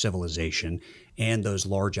for civilization and those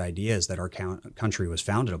large ideas that our country was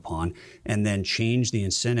founded upon, and then change the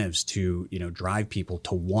incentives to, drive people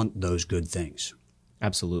to want those good things.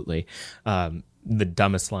 Absolutely. The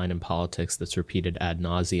dumbest line in politics that's repeated ad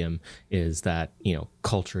nauseum is that,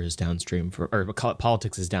 culture is downstream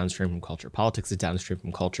politics is downstream from culture. Politics is downstream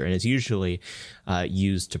from culture. And it's usually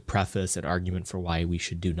used to preface an argument for why we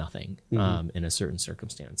should do nothing in a certain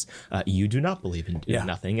circumstance. You do not believe in doing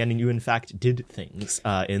nothing. And you, in fact, did things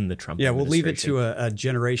in the Trump administration. We'll leave it to a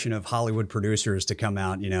generation of Hollywood producers to come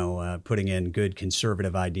out, putting in good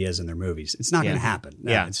conservative ideas in their movies. It's not going to happen.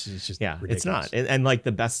 No, it's just ridiculous. It's not. And like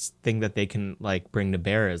the best thing that they can bring to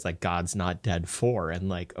bear is like God's not dead for, and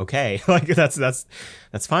okay,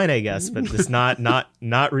 that's fine, I guess, but it's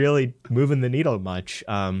not really moving the needle much.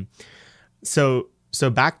 So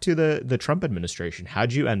back to the Trump administration.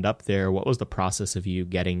 How'd you end up there? What was the process of you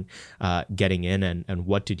getting in, and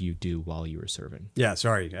what did you do while you were serving? Yeah,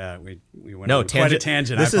 sorry, we went on quite a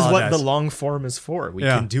tangent. This is what the long form is for. We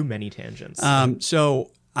can do many tangents.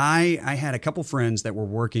 So I had a couple friends that were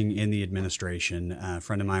working in the administration. A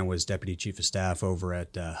friend of mine was deputy chief of staff over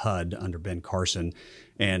at HUD under Ben Carson.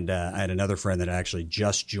 And I had another friend that actually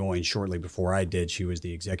just joined shortly before I did. She was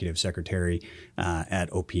the executive secretary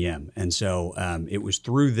at OPM. And so it was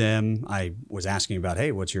through them. I was asking about,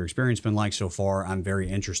 hey, what's your experience been like so far? I'm very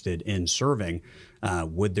interested in serving.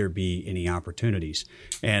 Would there be any opportunities?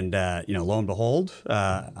 And, lo and behold,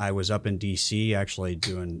 I was up in D.C. actually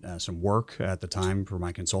doing some work at the time for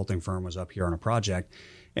my consulting firm, was up here on a project.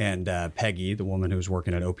 And Peggy, the woman who was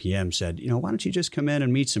working at OPM, said, why don't you just come in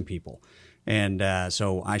and meet some people? And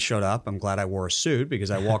so I showed up. I'm glad I wore a suit because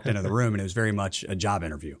I walked into the room and it was very much a job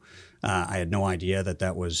interview. I had no idea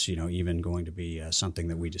that was, even going to be something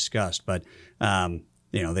that we discussed. But,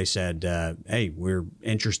 they said, hey, we're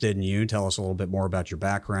interested in you. Tell us a little bit more about your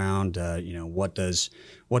background. What does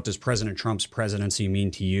President Trump's presidency mean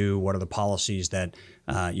to you? What are the policies that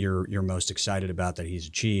you're most excited about that he's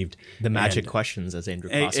achieved? The magic questions, as Andrew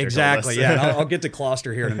Kloster exactly. told us. Yeah, I'll get to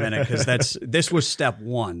Kloster here in a minute because this was step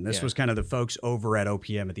one. This was kind of the folks over at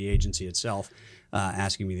OPM at the agency itself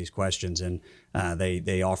asking me these questions, and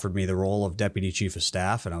they offered me the role of deputy chief of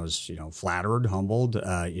staff, and I was flattered, humbled.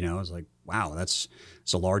 I was like, wow, it's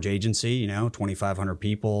a large agency, 2,500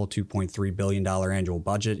 people, $2.3 billion annual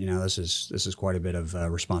budget. This is quite a bit of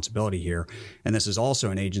responsibility here. And this is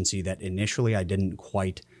also an agency that initially I didn't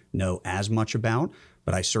quite know as much about,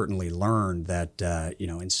 but I certainly learned that,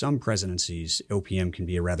 in some presidencies, OPM can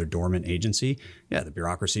be a rather dormant agency. Yeah, the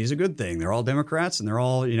bureaucracy is a good thing. They're all Democrats and they're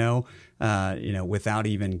all, without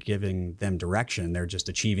even giving them direction, they're just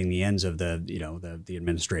achieving the ends of the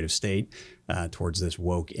administrative state towards this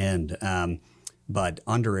woke end. But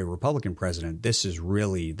under a Republican president, this is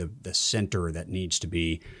really the center that needs to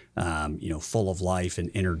be, full of life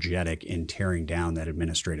and energetic in tearing down that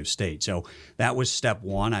administrative state. So that was step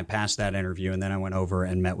one. I passed that interview, and then I went over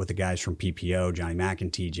and met with the guys from PPO, Johnny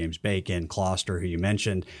McEntee, James Bacon, Kloster, who you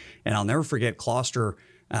mentioned. And I'll never forget Kloster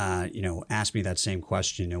asked me that same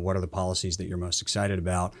question. What are the policies that you're most excited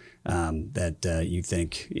about that you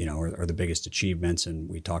think, are the biggest achievements? And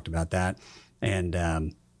we talked about that.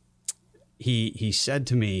 And he said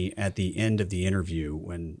to me at the end of the interview,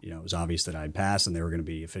 when it was obvious that I'd passed and they were going to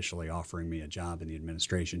be officially offering me a job in the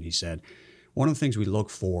administration, he said, one of the things we look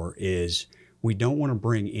for is we don't want to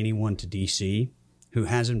bring anyone to D.C. who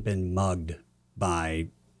hasn't been mugged by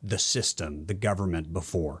the system, the government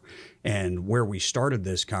before. And where we started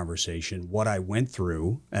this conversation, what I went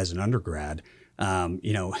through as an undergrad,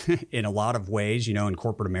 in a lot of ways, in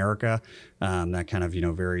corporate America, that kind of,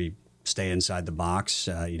 very stay inside the box,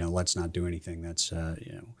 let's not do anything that's,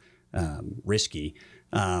 risky.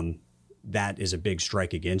 That is a big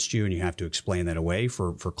strike against you, and you have to explain that away.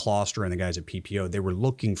 For Closter and the guys at PPO, they were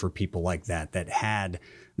looking for people like that had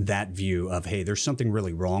that view of, hey, there's something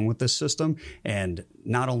really wrong with this system, and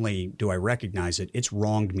not only do I recognize it, it's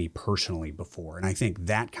wronged me personally before. And I think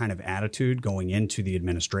that kind of attitude going into the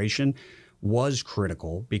administration was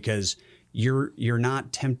critical, because you're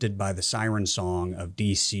not tempted by the siren song of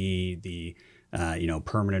DC, the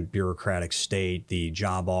permanent bureaucratic state, the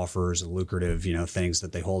job offers, the lucrative, things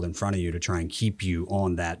that they hold in front of you to try and keep you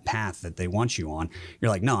on that path that they want you on. You're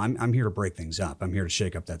like, no, I'm here to break things up. I'm here to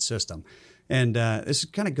shake up that system. And this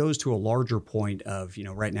kind of goes to a larger point of,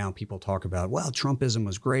 right now people talk about, well, Trumpism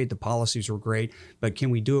was great, the policies were great, but can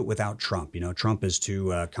we do it without Trump? Trump is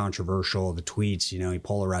too controversial, the tweets, he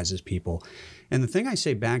polarizes people. And the thing I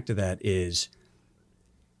say back to that is,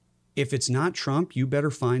 if it's not Trump, you better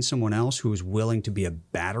find someone else who is willing to be a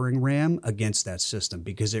battering ram against that system,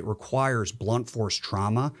 because it requires blunt force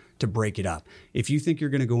trauma to break it up. If you think you're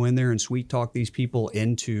going to go in there and sweet talk these people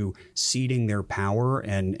into ceding their power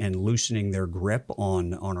and loosening their grip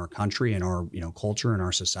on our country and our culture and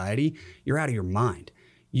our society, you're out of your mind.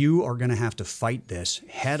 You are going to have to fight this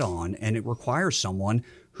head on, and it requires someone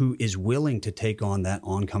who is willing to take on that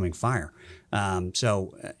oncoming fire.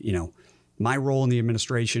 My role in the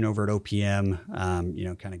administration over at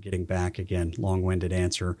OPM, kind of getting back again, long-winded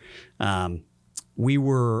answer. We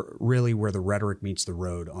were really where the rhetoric meets the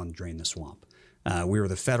road on Drain the Swamp. We were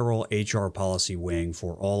the federal HR policy wing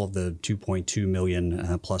for all of the 2.2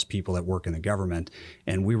 million plus people that work in the government.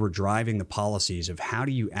 And we were driving the policies of how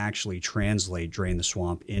do you actually translate Drain the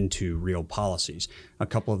Swamp into real policies. A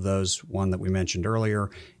couple of those, one that we mentioned earlier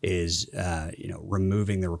is,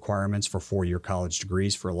 removing the requirements for 4-year college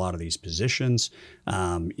degrees for a lot of these positions,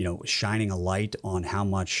 shining a light on how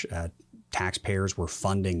much taxpayers were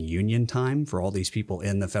funding union time for all these people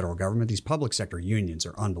in the federal government. These public sector unions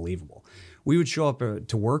are unbelievable. We would show up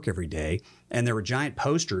to work every day, and there were giant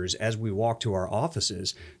posters as we walked to our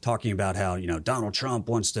offices talking about how, Donald Trump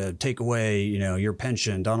wants to take away, your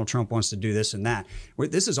pension. Donald Trump wants to do this and that.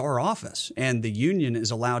 This is our office, and the union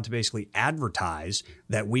is allowed to basically advertise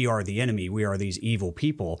that we are the enemy. We are these evil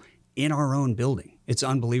people in our own building. It's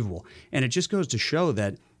unbelievable. And it just goes to show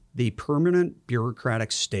that the permanent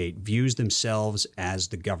bureaucratic state views themselves as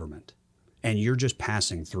the government, and you're just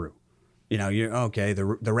passing through. You're okay. The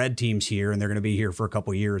red team's here, and they're going to be here for a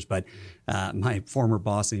couple of years. But my former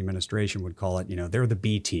boss in the administration would call it, they're the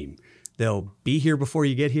B team. They'll be here before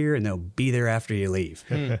you get here, and they'll be there after you leave.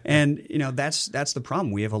 And that's the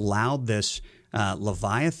problem. We have allowed this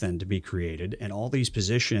Leviathan to be created, and all these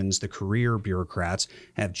positions, the career bureaucrats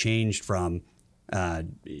have changed from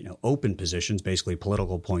open positions, basically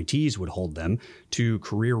political appointees would hold them, to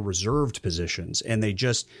career reserved positions. And they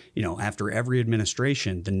just, after every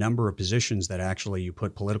administration, the number of positions that actually you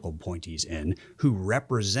put political appointees in who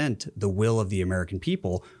represent the will of the American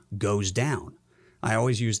people goes down. I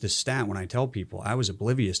always use this stat when I tell people, I was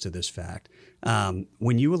oblivious to this fact.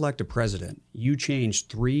 When you elect a president, you change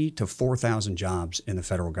 3,000 to 4,000 jobs in the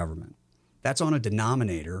federal government. That's on a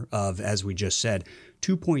denominator of, as we just said,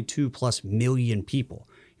 2.2 plus million people.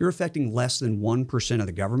 You're affecting less than 1% of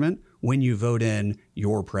the government when you vote in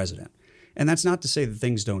your president. And that's not to say that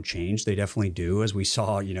things don't change. They definitely do. As we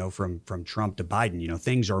saw, from Trump to Biden,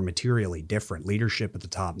 things are materially different. Leadership at the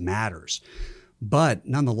top matters. But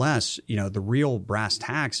nonetheless, the real brass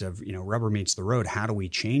tacks of, rubber meets the road. How do we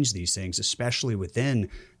change these things, especially within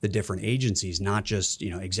the different agencies, not just,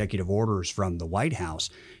 executive orders from the White House?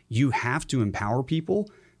 You have to empower people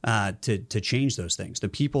to change those things. The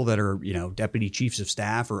people that are, deputy chiefs of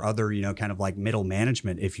staff or other, kind of like middle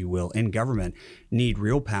management, if you will, in government need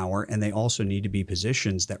real power. And they also need to be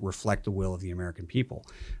positions that reflect the will of the American people.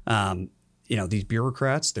 These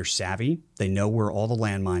bureaucrats, they're savvy. They know where all the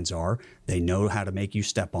landmines are. They know how to make you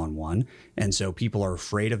step on one. And so people are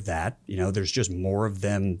afraid of that. There's just more of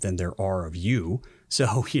them than there are of you.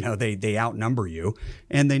 So, they outnumber you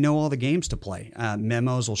and they know all the games to play.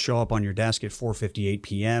 Memos will show up on your desk at 4:58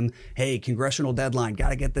 p.m. Hey, congressional deadline, got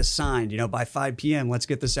to get this signed, by 5 p.m. Let's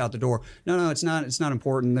get this out the door. No, it's not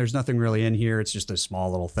important. There's nothing really in here. It's just a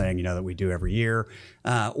small little thing, that we do every year.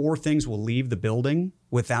 Or things will leave the building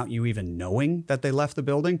without you even knowing that they left the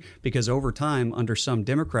building, because over time, under some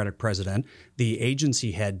Democratic president, the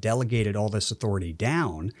agency had delegated all this authority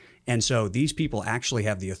down. And so these people actually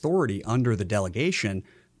have the authority under the delegation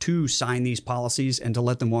to sign these policies and to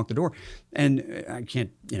let them walk the door. And I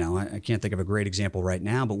can't think of a great example right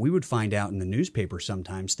now, but we would find out in the newspaper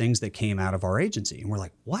sometimes things that came out of our agency. And we're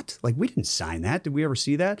like, what? Like, we didn't sign that. Did we ever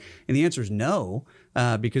see that? And the answer is no,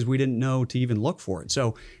 because we didn't know to even look for it.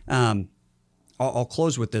 So I'll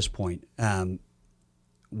close with this point. If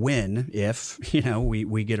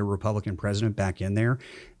we get a Republican president back in there,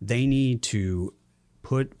 they need to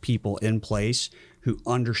put people in place who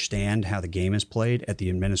understand how the game is played at the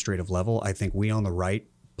administrative level. I think we on the right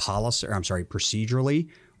procedurally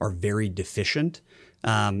are very deficient.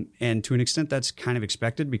 And to an extent, that's kind of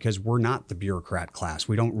expected because we're not the bureaucrat class.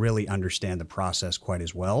 We don't really understand the process quite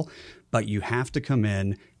as well. But you have to come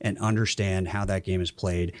in and understand how that game is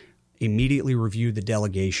played. Immediately review the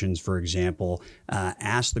delegations, for example,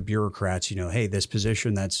 ask the bureaucrats, hey, this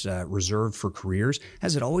position that's reserved for careers,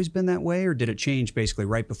 has it always been that way? Or did it change basically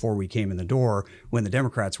right before we came in the door when the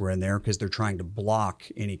Democrats were in there because they're trying to block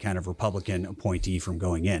any kind of Republican appointee from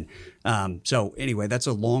going in? So anyway, that's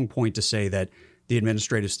a long point to say that the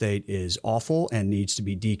administrative state is awful and needs to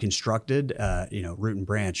be deconstructed, root and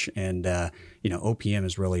branch. And, OPM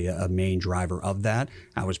is really a main driver of that.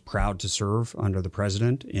 I was proud to serve under the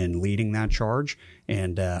president in leading that charge.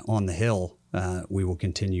 And on the Hill, we will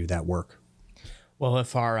continue that work. Well,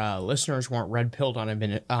 if our listeners weren't red-pilled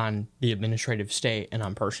on the administrative state and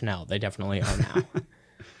on personnel, they definitely are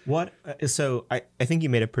now. So I think you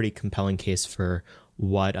made a pretty compelling case for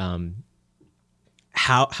what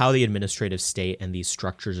how the administrative state and these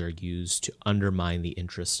structures are used to undermine the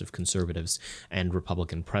interests of conservatives and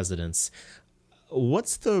Republican presidents.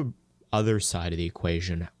 What's the other side of the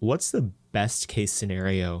equation? What's the best case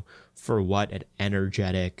scenario for what an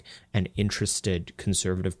energetic and interested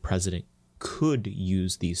conservative president could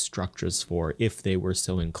use these structures for if they were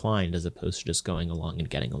so inclined, as opposed to just going along and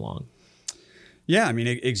getting along? Yeah, I mean,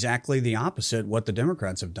 exactly the opposite what the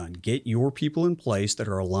Democrats have done. Get your people in place that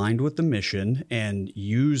are aligned with the mission and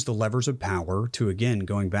use the levers of power to, again,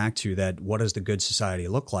 going back to that, what does the good society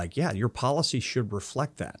look like? Yeah, your policy should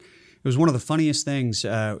reflect that. It was one of the funniest things,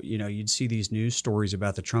 you'd see these news stories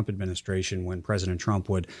about the Trump administration when President Trump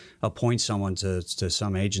would appoint someone to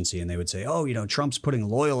some agency and they would say, Trump's putting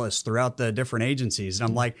loyalists throughout the different agencies. And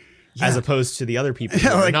I'm like, yeah. As opposed to the other people who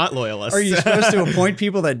are not loyalists. Are you supposed to appoint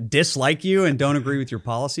people that dislike you and don't agree with your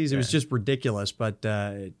policies? It was just ridiculous, but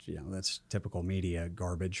that's typical media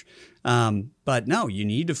garbage. But no, you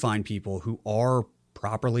need to find people who are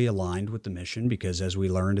properly aligned with the mission, because as we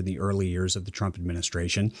learned in the early years of the Trump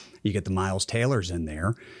administration, you get the Miles Taylors in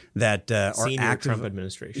there that are Trump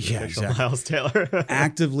administration. Yeah, exactly. Miles Taylor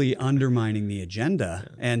actively undermining the agenda.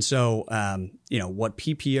 Yeah. And so, what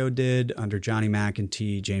PPO did under Johnny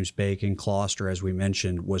McEntee, James Bacon, Closter, as we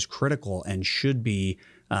mentioned, was critical and should be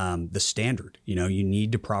the standard. You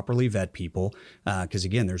need to properly vet people because,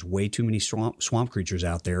 again, there's way too many swamp creatures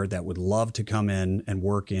out there that would love to come in and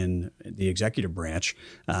work in the executive branch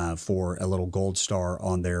for a little gold star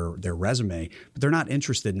on their resume, but they're not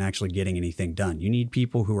interested in actually getting anything done. You need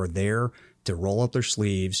people who are there to roll up their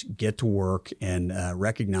sleeves, get to work, and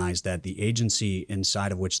recognize that the agency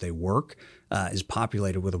inside of which they work is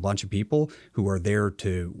populated with a bunch of people who are there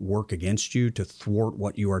to work against you, to thwart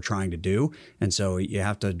what you are trying to do. And so you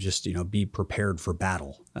have to just, be prepared for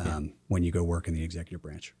battle when you go work in the executive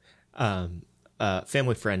branch. A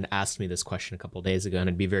family friend asked me this question a couple of days ago, and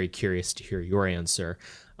I'd be very curious to hear your answer.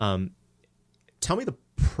 Tell me the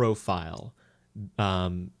profile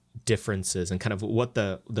differences and kind of what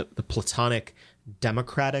the platonic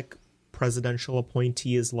Democratic presidential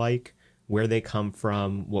appointee is like, where they come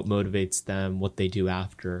from, what motivates them, what they do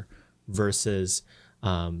after, versus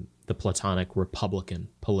the platonic Republican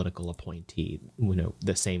political appointee,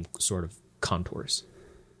 the same sort of contours.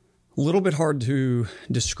 A little bit hard to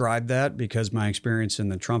describe that because my experience in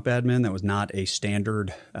the Trump that was not a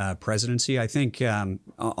standard presidency. I think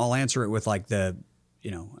I'll answer it with like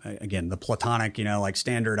again, the platonic, like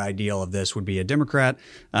standard ideal of this would be a Democrat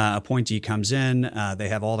appointee comes in. They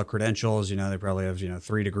have all the credentials. They probably have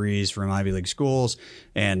 3 degrees from Ivy League schools,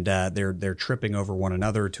 and they're tripping over one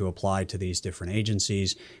another to apply to these different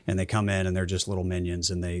agencies. And they come in and they're just little minions,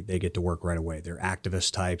 and they get to work right away. They're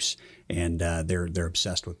activist types, and they're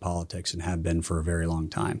obsessed with politics and have been for a very long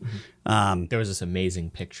time. There was this amazing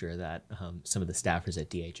picture that some of the staffers at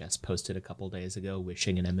DHS posted a couple days ago,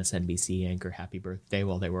 wishing an MSNBC anchor happy birthday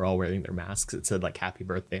while they were all wearing their masks. It said like happy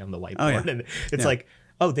birthday on the whiteboard. Oh, yeah. And it's like,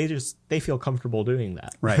 oh, they feel comfortable doing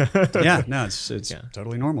that. Right. Yeah. No, it's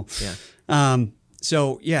totally normal. Yeah.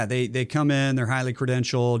 So yeah, they come in, they're highly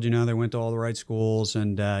credentialed, they went to all the right schools,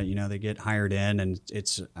 and they get hired in, and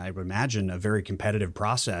it's, I would imagine, a very competitive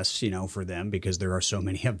process, for them, because there are so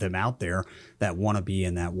many of them out there that want to be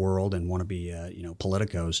in that world and want to be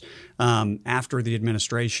politicos. After the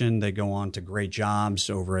administration, they go on to great jobs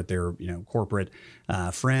over at their corporate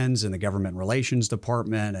friends in the government relations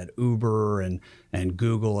department at Uber and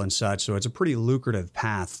Google and such. So it's a pretty lucrative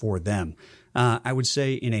path for them. I would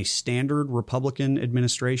say in a standard Republican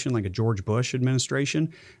administration, like a George Bush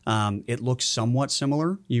administration, it looks somewhat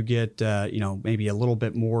similar. You get, maybe a little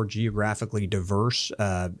bit more geographically diverse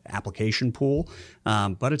application pool,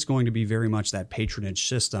 but it's going to be very much that patronage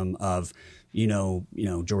system of,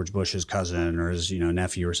 George Bush's cousin or his,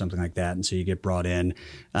 nephew or something like that. And so you get brought in,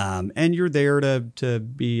 and you're there to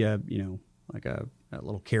be like a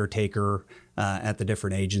little caretaker at the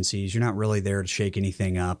different agencies. You're not really there to shake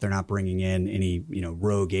anything up. They're not bringing in any,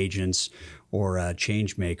 rogue agents or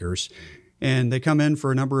change makers. And they come in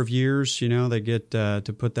for a number of years. They get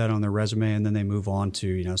to put that on their resume, and then they move on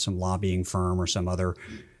to, some lobbying firm or some other,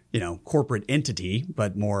 corporate entity,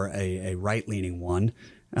 but more a right-leaning one.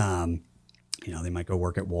 They might go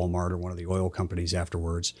work at Walmart or one of the oil companies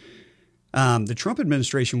afterwards. The Trump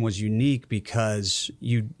administration was unique because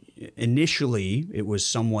initially it was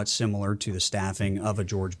somewhat similar to the staffing of a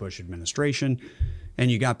George Bush administration,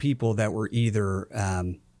 and you got people that were either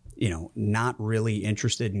not really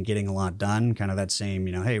interested in getting a lot done, kind of that same,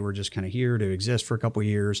 hey, we're just kind of here to exist for a couple of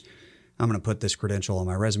years. I'm going to put this credential on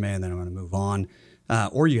my resume and then I'm going to move on.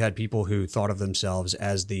 Or you had people who thought of themselves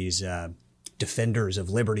as these defenders of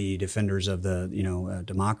liberty, defenders of the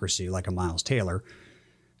democracy, like a Miles Taylor,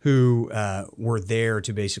 who were there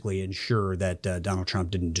to basically ensure that Donald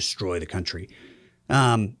Trump didn't destroy the country.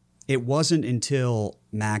 It wasn't until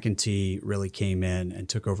McEntee really came in and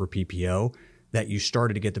took over PPO that you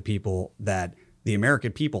started to get the people that the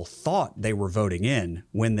American people thought they were voting in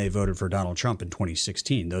when they voted for Donald Trump in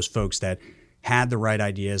 2016. Those folks that had the right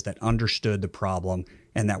ideas, that understood the problem,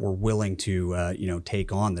 and that were willing to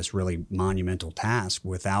take on this really monumental task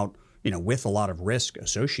without, with a lot of risk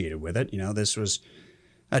associated with it. This was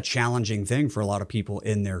a challenging thing for a lot of people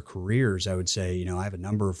in their careers. I would say, I have a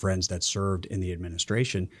number of friends that served in the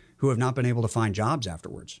administration who have not been able to find jobs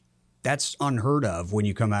afterwards. That's unheard of when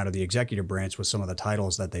you come out of the executive branch with some of the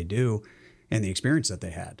titles that they do and the experience that they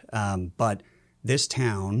had. But this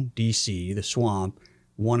town, DC, the swamp,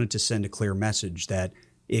 wanted to send a clear message that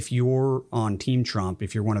if you're on Team Trump,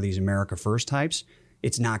 if you're one of these America First types,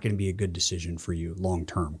 it's not going to be a good decision for you long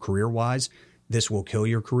term, career-wise. This will kill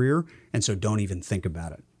your career, and so don't even think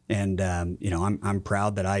about it. And I'm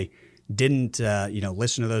proud that I didn't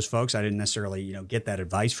listen to those folks. I didn't necessarily get that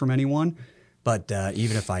advice from anyone, but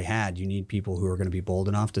even if I had, you need people who are going to be bold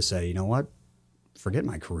enough to say, you know what, forget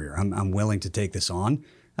my career. I'm willing to take this on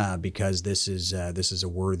because this is a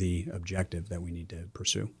worthy objective that we need to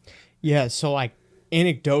pursue. Yeah. So like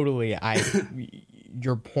anecdotally,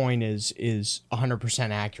 your point is 100%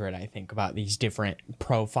 accurate, I think, about these different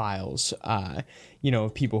profiles,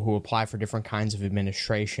 of people who apply for different kinds of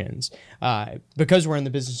administrations. Because we're in the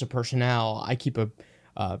business of personnel, I keep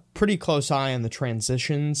a pretty close eye on the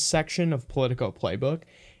transitions section of Politico Playbook,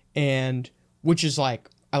 and which is like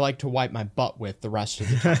I like to wipe my butt with the rest of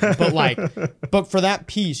the time. But for that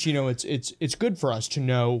piece, it's good for us to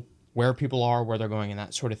know where people are, where they're going, and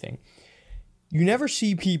that sort of thing. You never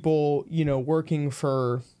see people, working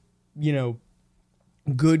for,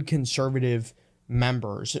 good conservative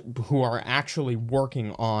members who are actually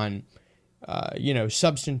working on,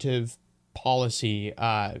 substantive policy,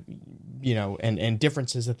 and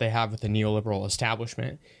differences that they have with the neoliberal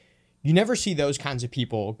establishment. You never see those kinds of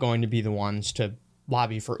people going to be the ones to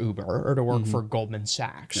lobby for Uber or to work for Goldman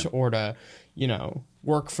Sachs or to,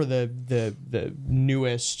 work for the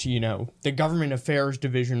newest, the government affairs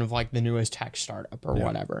division of like the newest tech startup or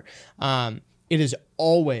whatever. It is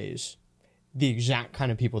always the exact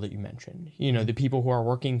kind of people that you mentioned, the people who are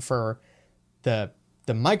working for the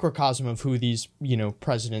microcosm of who these,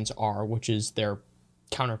 presidents are, which is their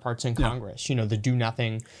counterparts in Congress, you know, the do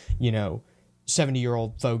nothing, you know,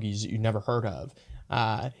 70-year-old fogies that you've never heard of.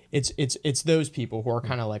 It's those people who are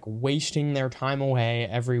kind of like wasting their time away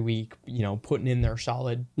every week, you know, putting in their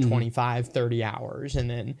solid 25, 30 hours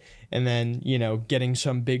and then, you know, getting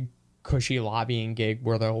some big cushy lobbying gig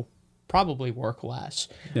where they'll probably work less.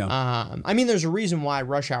 Yeah. I mean, there's a reason why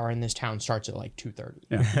rush hour in this town starts at like 2:30.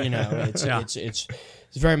 Yeah. You know, it's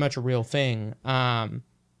very much a real thing.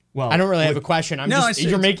 Well, I don't really have a question.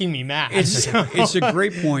 You're making me mad. It's a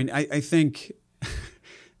great point. I think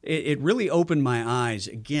it really opened my eyes.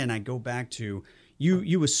 Again, I go back to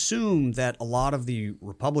you assume that a lot of the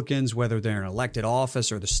Republicans, whether they're in elected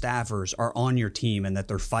office or the staffers, are on your team and that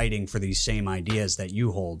they're fighting for these same ideas that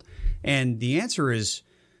you hold. And the answer is,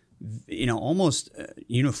 you know, almost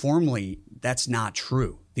uniformly, that's not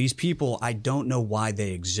true. These people, I don't know why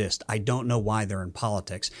they exist. I don't know why they're in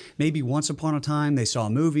politics. Maybe once upon a time they saw a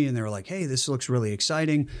movie and they were like, hey, this looks really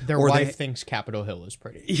exciting. Their wife thinks Capitol Hill is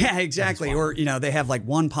pretty. Yeah, exactly. Or, you know, they have like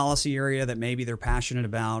one policy area that maybe they're passionate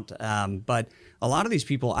about. But a lot of these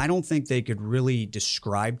people, I don't think they could really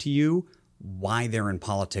describe to you why they're in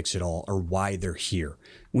politics at all or why they're here.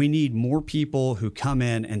 We need more people who come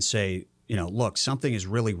in and say, you know, look, something is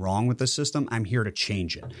really wrong with the system. I'm here to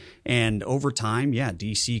change it. And over time, yeah,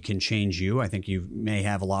 DC can change you. I think you may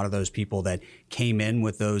have a lot of those people that came in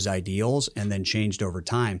with those ideals and then changed over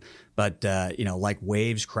time. But, you know, like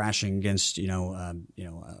waves crashing against,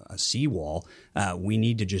 a seawall, we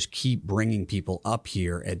need to just keep bringing people up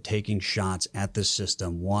here and taking shots at this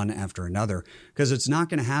system one after another, because it's not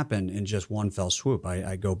going to happen in just one fell swoop.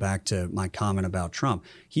 I go back to my comment about Trump.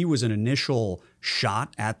 He was an initial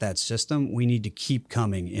shot at that system. We need to keep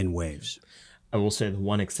coming in waves. I will say the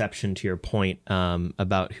one exception to your point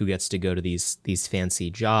about who gets to go to these fancy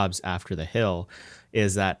jobs after the Hill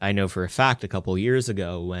is that I know for a fact a couple years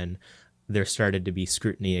ago when there started to be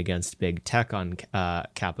scrutiny against big tech on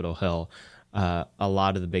Capitol Hill, a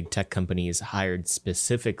lot of the big tech companies hired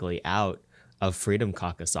specifically out of Freedom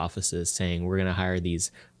Caucus offices saying we're going to hire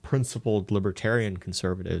these principled libertarian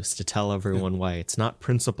conservatives to tell everyone why it's not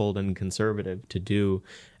principled and conservative to do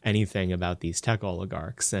anything about these tech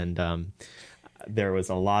oligarchs. And there was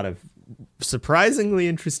a lot of surprisingly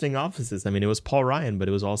interesting offices. I mean, it was Paul Ryan, but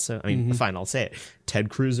it was also, I mean, fine, I'll say it, Ted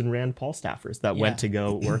Cruz and Rand Paul staffers that went to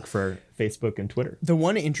go work for Facebook and Twitter. The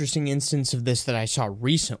one interesting instance of this that I saw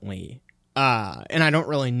recently, and I don't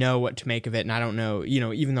really know what to make of it, and I don't know, you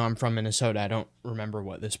know, even though I'm from Minnesota, I don't remember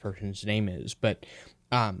what this person's name is, but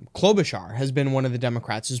Klobuchar has been one of the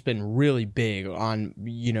Democrats who's been really big on,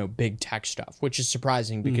 you know, big tech stuff, which is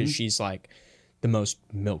surprising because she's like the most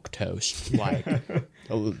milquetoast. Like,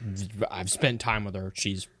 I've spent time with her.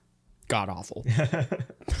 She's god awful.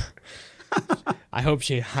 I hope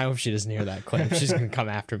she doesn't hear that clip. She's gonna come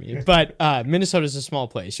after me. But Minnesota's a small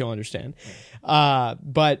place. You'll understand.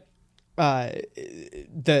 But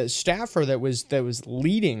the staffer that was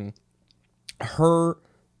leading her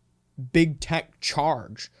big tech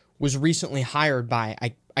charge was recently hired by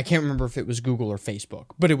I can't remember if it was Google or Facebook,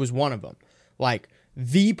 but it was one of them. Like,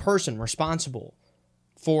 the person responsible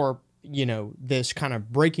for, you know, this kind of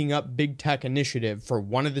breaking up big tech initiative for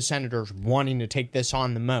one of the senators wanting to take this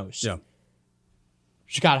on the most. Yeah.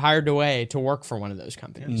 She got hired away to work for one of those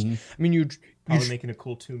companies. I mean, Probably making a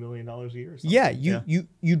cool $2 million a year or something. Yeah,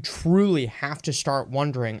 you truly have to start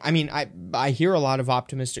wondering. I mean, I hear a lot of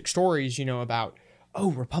optimistic stories, you know, about,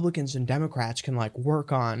 oh, Republicans and Democrats can like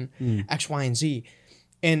work on X, Y, and Z.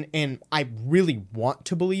 And I really want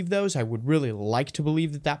to believe those. I would really like to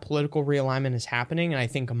believe that political realignment is happening. And I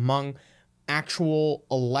think among actual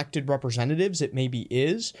elected representatives, it maybe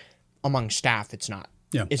is. Among staff, it's not.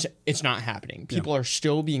 Yeah. It's not happening. People are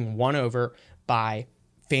still being won over by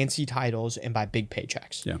fancy titles and by big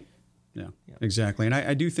paychecks. Yeah, exactly. And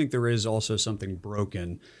I do think there is also something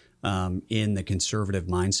broken in the conservative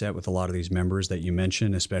mindset with a lot of these members that you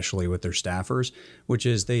mentioned, especially with their staffers, which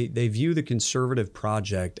is they view the conservative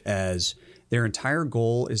project as their entire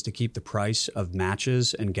goal is to keep the price of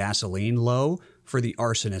matches and gasoline low for the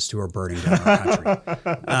arsonists who are burning down our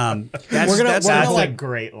country. That's a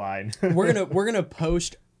great line. we're gonna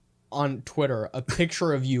post on Twitter a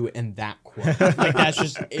picture of you and that quote. Like, that's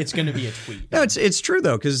just, it's going to be a tweet. No, it's true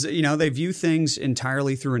though, because you know they view things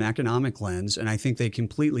entirely through an economic lens, and I think they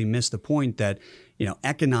completely miss the point that, you know,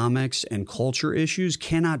 economics and culture issues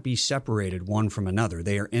cannot be separated one from another.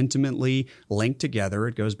 They are intimately linked together.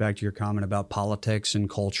 It goes back to your comment about politics and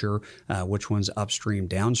culture, which one's upstream,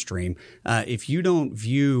 downstream. If you don't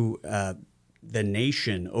view the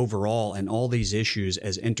nation overall and all these issues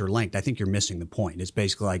as interlinked, I think you're missing the point. It's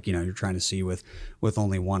basically like, you're trying to see with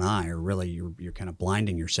only one eye, or really you're kind of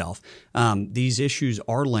blinding yourself. These issues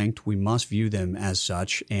are linked. We must view them as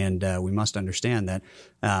such, and we must understand that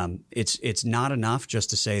it's not enough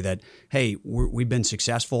just to say that, hey, we've been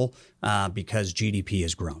successful because GDP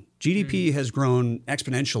has grown. GDP has grown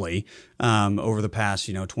exponentially over the past,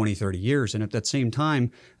 20, 30 years. And at that same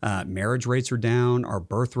time, marriage rates are down. Our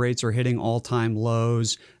birth rates are hitting all-time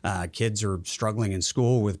lows. Kids are struggling in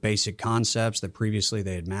school with basic concepts that previously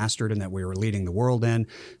they had mastered and that we were leading the world in.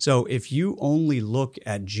 So if you only look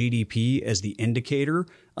at GDP as the indicator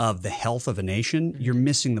of the health of a nation, you're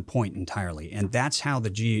missing the point entirely. And that's how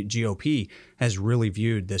the GOP has really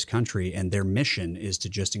viewed this country, and their mission is to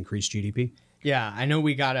just increase GDP. Yeah, I know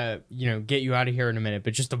we gotta, get you out of here in a minute,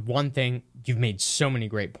 but just the one thing, you've made so many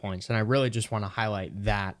great points, and I really just want to highlight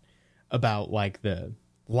that about like the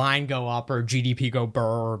line go up or GDP go burr,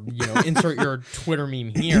 or, insert your Twitter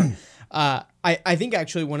meme here. I think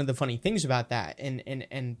actually one of the funny things about that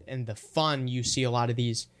and the fun you see a lot of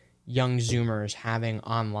these young Zoomers having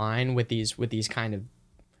online with these kind of,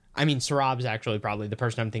 Sarab's actually probably the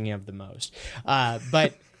person I'm thinking of the most,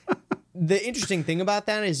 but. The interesting thing about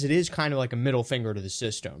that is it is kind of like a middle finger to the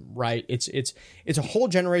system, right? It's a whole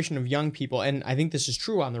generation of young people, and I think this is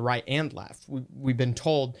true on the right and left. We've been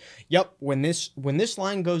told, yep, when this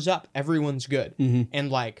line goes up, everyone's good. Mm-hmm.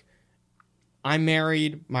 And like, I'm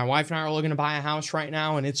married, my wife and I are looking to buy a house right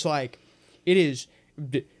now, and it's like, it is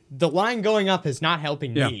the line going up is not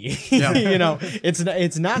helping me. Yeah.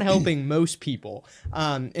 It's not helping most people.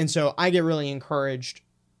 And so I get really encouraged,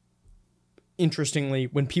 interestingly,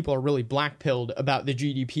 when people are really black-pilled about the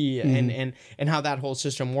GDP and how that whole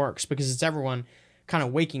system works, because it's everyone kind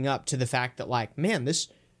of waking up to the fact that, like, man, this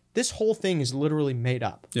whole thing is literally made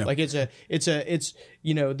up. Yeah. Like it's the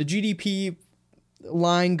GDP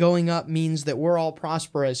line going up means that we're all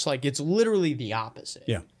prosperous. Like, it's literally the opposite.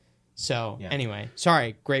 Yeah. So anyway,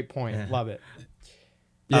 sorry, great point. Love it.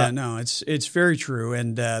 Yeah, no, it's very true.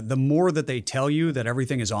 And the more that they tell you that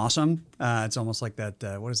everything is awesome, it's almost like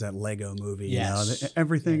that, what is that Lego movie? Yes.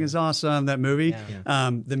 Everything is awesome, that movie.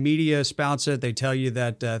 Yeah. The media spouts it. They tell you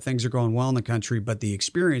that things are going well in the country, but the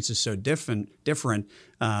experience is so different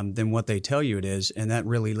than what they tell you it is. And that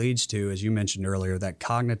really leads to, as you mentioned earlier, that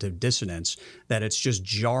cognitive dissonance, that it's just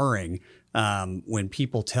jarring when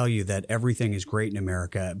people tell you that everything is great in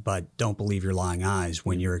America, but don't believe your lying eyes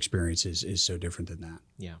when your experience is so different than that.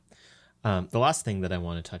 Yeah. The last thing that I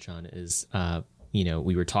want to touch on is,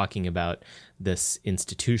 we were talking about this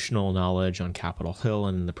institutional knowledge on Capitol Hill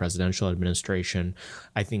and the presidential administration.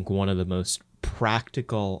 I think one of the most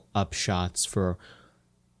practical upshots for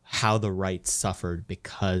how the right suffered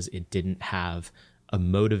because it didn't have a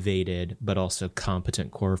motivated but also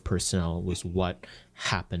competent core of personnel was what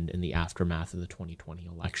happened in the aftermath of the 2020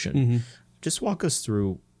 election. Mm-hmm. Just walk us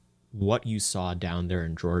through what you saw down there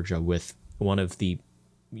in Georgia with one of the,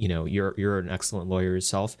 you're an excellent lawyer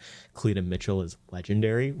yourself. Cleta Mitchell is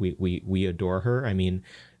legendary. We adore her. I mean,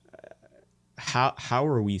 how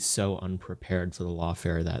are we so unprepared for the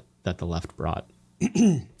lawfare that the left brought?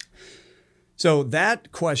 So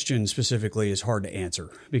that question specifically is hard to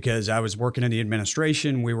answer because I was working in the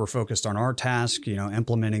administration. We were focused on our task,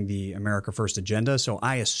 implementing the America First agenda. So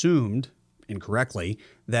I assumed incorrectly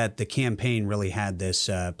that the campaign really had this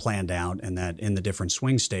planned out and that in the different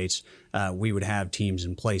swing states, we would have teams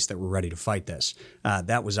in place that were ready to fight this.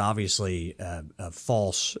 That was obviously a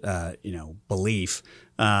false, belief.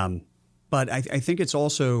 But I think it's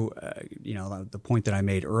also, the point that I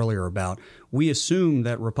made earlier about we assume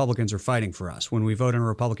that Republicans are fighting for us. When we vote in a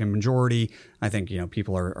Republican majority, I think,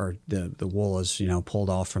 people are the wool is, pulled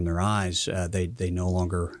off from their eyes. They no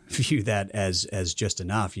longer view that as just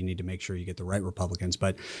enough. You need to make sure you get the right Republicans.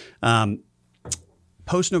 But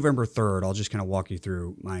post November 3rd, I'll just kind of walk you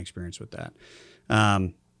through my experience with that.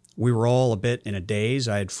 We were all a bit in a daze.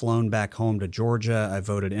 I had flown back home to Georgia. I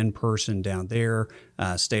voted in person down there,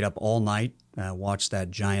 stayed up all night, watched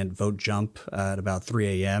that giant vote jump at about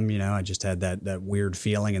 3 a.m. I just had that weird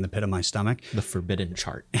feeling in the pit of my stomach. The forbidden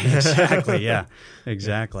chart. Exactly, yeah,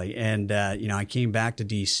 exactly. And, I came back to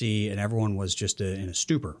D.C. and everyone was just in a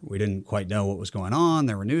stupor. We didn't quite know what was going on.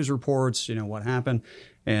 There were news reports, what happened.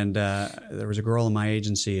 And there was a girl in my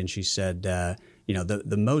agency and she said,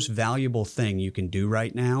 the most valuable thing you can do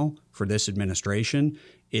right now for this administration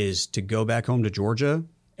is to go back home to Georgia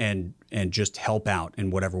and just help out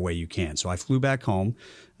in whatever way you can. So I flew back home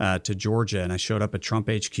to Georgia and I showed up at Trump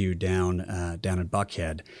HQ down in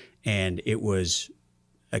Buckhead, and it was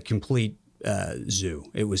a complete zoo.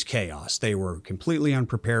 It was chaos. They were completely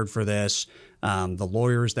unprepared for this. The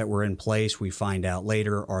lawyers that were in place, we find out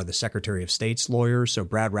later, are the Secretary of State's lawyers, so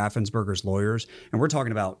Brad Raffensperger's lawyers. And we're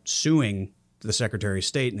talking about suing the Secretary of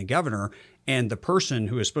State and the governor, and the person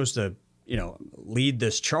who is supposed to, lead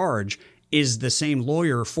this charge is the same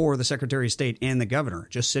lawyer for the Secretary of State and the governor,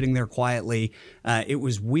 just sitting there quietly. It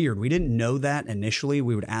was weird. We didn't know that initially.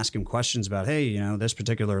 We would ask him questions about, hey, this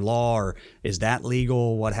particular law, or is that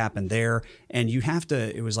legal? What happened there? And you have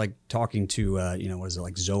to, it was like talking to, what is it,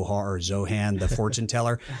 like Zohar or Zohan, the fortune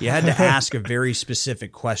teller? You had to ask a very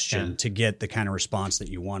specific question to get the kind of response that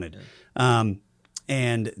you wanted.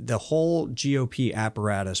 And the whole GOP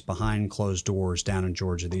apparatus behind closed doors down in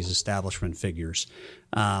Georgia, these establishment figures,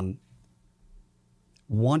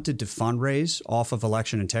 wanted to fundraise off of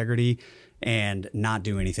election integrity and not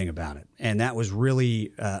do anything about it. And that was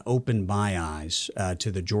really opened my eyes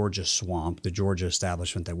to the Georgia swamp, the Georgia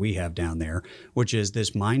establishment that we have down there, which is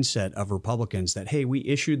this mindset of Republicans that, hey, we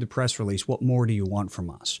issued the press release. What more do you want from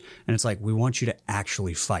us? And it's like, we want you to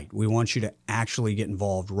actually fight. We want you to actually get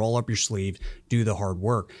involved, roll up your sleeves, do the hard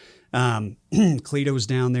work. Cleta was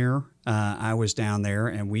down there. I was down there,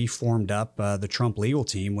 and we formed up the Trump legal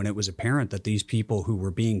team when it was apparent that these people who were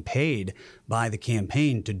being paid by the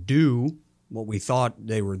campaign to do what we thought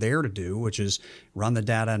they were there to do, which is run the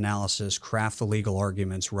data analysis, craft the legal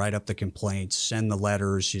arguments, write up the complaints, send the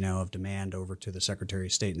letters, of demand over to the Secretary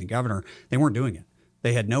of State and the governor, they weren't doing it.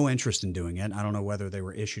 They had no interest in doing it. I don't know whether they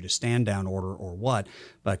were issued a stand-down order or what,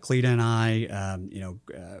 but Cleta and I, a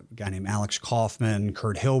guy named Alex Kaufman,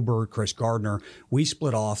 Kurt Hilbert, Chris Gardner, we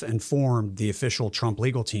split off and formed the official Trump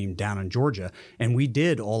legal team down in Georgia, and we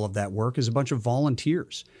did all of that work as a bunch of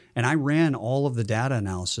volunteers. And I ran all of the data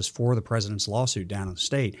analysis for the president's lawsuit down in the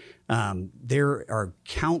state. There are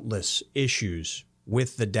countless issues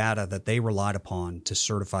with the data that they relied upon to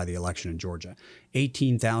certify the election in Georgia.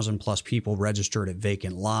 18,000 plus people registered at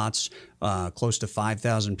vacant lots, close to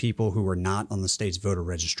 5,000 people who were not on the state's voter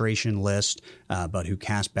registration list, but who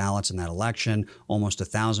cast ballots in that election, almost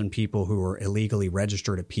 1,000 people who were illegally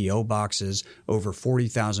registered at P.O. boxes, over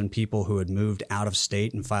 40,000 people who had moved out of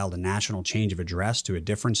state and filed a national change of address to a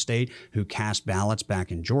different state who cast ballots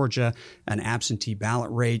back in Georgia, an absentee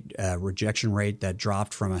ballot rate, rejection rate that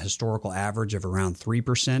dropped from a historical average of around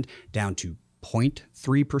 3% down to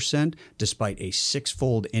 0.3%, despite a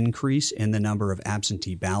six-fold increase in the number of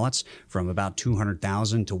absentee ballots from about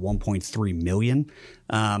 200,000 to 1.3 million.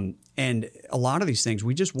 And a lot of these things,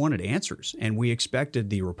 we just wanted answers. And we expected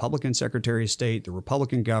the Republican Secretary of State, the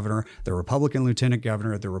Republican governor, the Republican lieutenant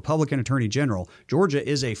governor, the Republican attorney general. Georgia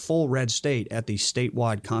is a full red state at the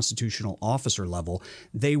statewide constitutional officer level.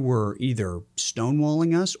 They were either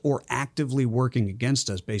stonewalling us or actively working against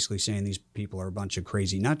us, basically saying these people are a bunch of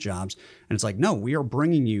crazy nut jobs. And it's like, no, we are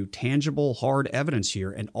bringing you tangible, hard evidence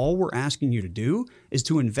here. And all we're asking you to do is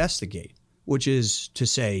to investigate, which is to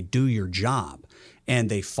say, do your job. And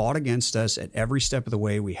they fought against us at every step of the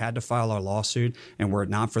way. We had to file our lawsuit, and were it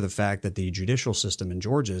not for the fact that the judicial system in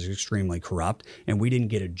Georgia is extremely corrupt, and we didn't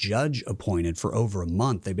get a judge appointed for over a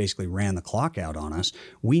month, they basically ran the clock out on us.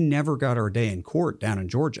 We never got our day in court down in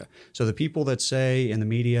Georgia. So the people that say in the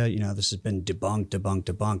media, this has been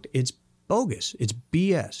debunked, it's bogus. It's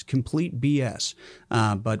BS, complete BS.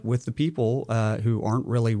 But with the people who aren't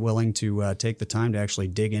really willing to take the time to actually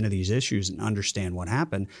dig into these issues and understand what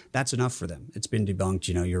happened, that's enough for them. It's been debunked.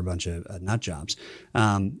 You're a bunch of nut jobs.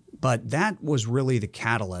 But that was really the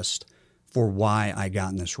catalyst for why I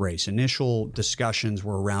got in this race. Initial discussions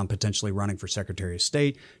were around potentially running for Secretary of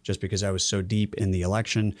State, just because I was so deep in the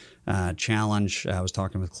election challenge. I was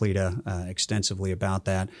talking with Cleta extensively about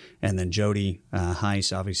that. And then Jody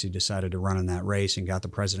Heiss obviously decided to run in that race and got the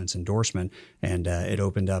president's endorsement. And it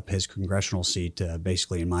opened up his congressional seat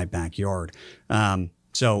basically in my backyard.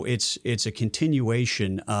 So it's a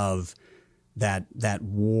continuation of that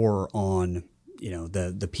war on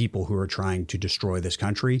the people who are trying to destroy this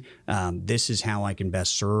country. This is how I can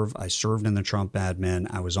best serve. I served in the Trump admin.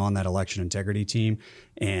 I was on that election integrity team,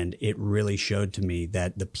 and it really showed to me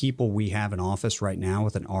that the people we have in office right now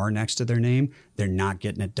with an R next to their name, they're not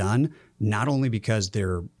getting it done. Not only because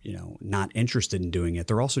they're, not interested in doing it,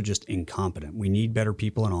 they're also just incompetent. We need better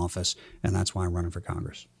people in office, and that's why I'm running for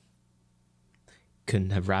Congress. Couldn't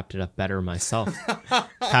have wrapped it up better myself.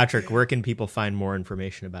 Patrick, where can people find more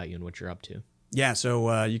information about you and what you're up to? Yeah,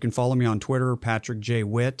 so you can follow me on Twitter, Patrick J.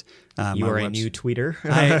 Witt. You are a new tweeter.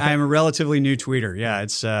 I am a relatively new tweeter.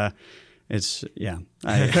 Yeah, it's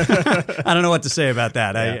I don't know what to say about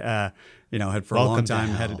that. I had for a long time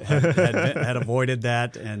had avoided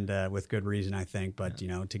that, and with good reason, I think. But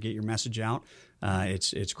to get your message out,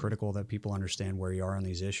 it's critical that people understand where you are on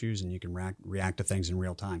these issues, and you can react to things in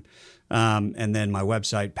real time. And then my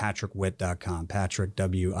website, patrickwitt.com,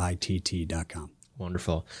 patrickwitt.com.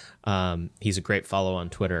 Wonderful. He's a great follow on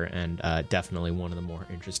Twitter, and definitely one of the more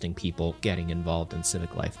interesting people getting involved in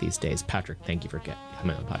civic life these days. Patrick, thank you for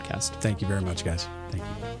coming on the podcast. Thank you very much, guys. Thank you.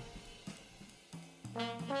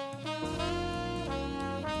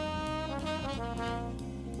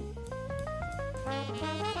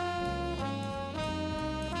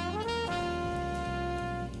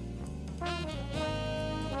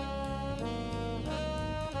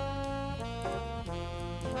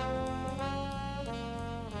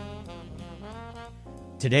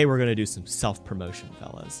 Today we're going to do some self-promotion,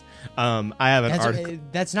 fellas. I have an article.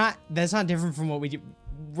 That's not different from what we do.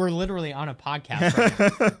 We're literally on a podcast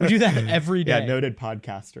right now. We do that every day. Yeah, noted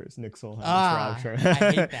podcasters. Nick Solheim. I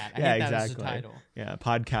hate that. I hate that as a title. Yeah,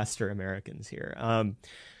 podcaster Americans here.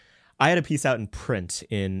 I had a piece out in print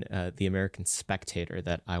in the American Spectator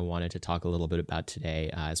that I wanted to talk a little bit about today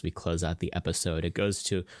as we close out the episode. It goes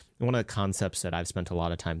to one of the concepts that I've spent a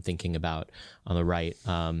lot of time thinking about on the right,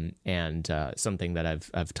 and something that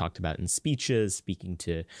I've talked about in speeches, speaking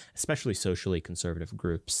to especially socially conservative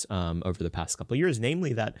groups over the past couple of years,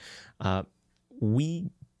 namely that we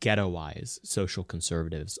ghettoize social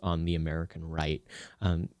conservatives on the American right.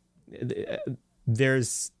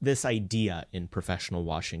 There's this idea in professional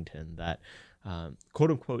Washington that quote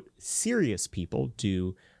unquote serious people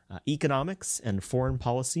do economics and foreign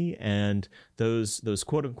policy, and those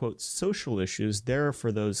quote unquote social issues, they're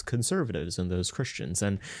for those conservatives and those Christians.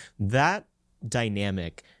 And that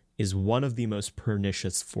dynamic is one of the most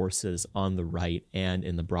pernicious forces on the right and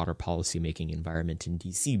in the broader policymaking environment in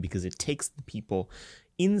DC, because it takes the people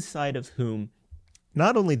inside of whom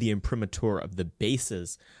not only the imprimatur of the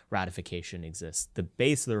base's ratification exists, the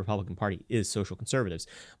base of the Republican Party is social conservatives,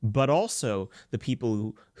 but also the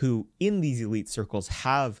people who in these elite circles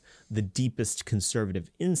have the deepest conservative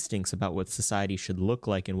instincts about what society should look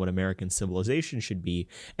like and what American civilization should be,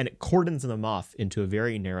 and it cordons them off into a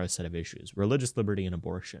very narrow set of issues: religious liberty and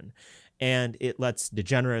abortion. And it lets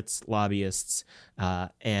degenerates, lobbyists,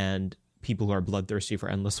 and people who are bloodthirsty for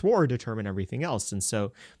endless war determine everything else. And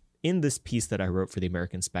so in this piece that I wrote for the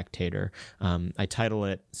American Spectator, I title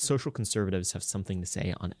it "Social Conservatives Have Something to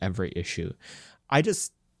Say on Every Issue." I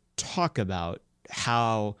just talk about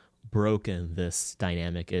how broken this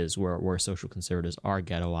dynamic is, where social conservatives are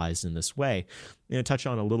ghettoized in this way. Touch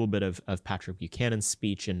on a little bit of Patrick Buchanan's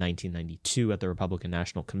speech in 1992 at the Republican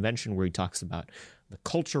National Convention, where he talks about the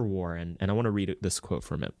culture war. And I want to read this quote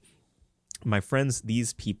from it. "My friends,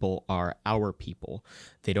 these people are our people.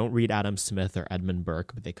 They don't read Adam Smith or Edmund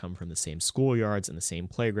Burke, but they come from the same schoolyards and the same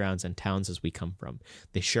playgrounds and towns as we come from.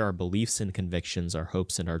 They share our beliefs and convictions, our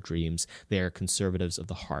hopes and our dreams. They are conservatives of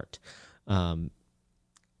the heart."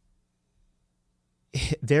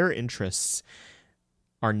 Their interests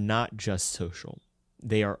are not just social.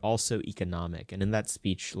 They are also economic. And in that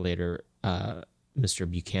speech later, Mr.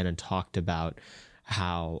 Buchanan talked about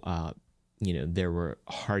how there were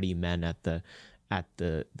hardy men at the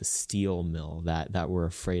steel mill that were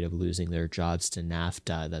afraid of losing their jobs to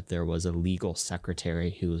NAFTA, that there was a legal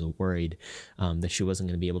secretary who was worried that she wasn't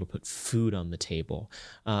going to be able to put food on the table.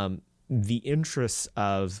 The interests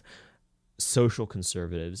of social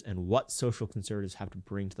conservatives and what social conservatives have to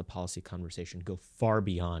bring to the policy conversation go far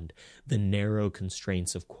beyond the narrow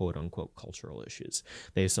constraints of quote unquote cultural issues.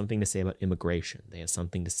 They have something to say about immigration. They have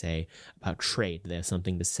something to say about trade. They have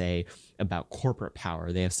something to say about corporate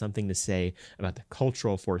power. They have something to say about the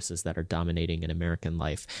cultural forces that are dominating in American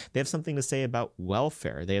life. They have something to say about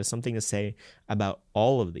welfare. They have something to say about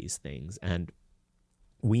all of these things. And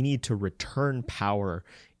we need to return power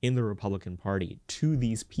in the Republican Party to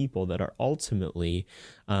these people that are ultimately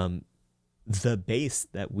the base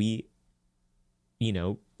that we,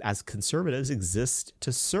 as conservatives exist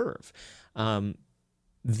to serve.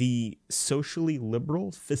 The socially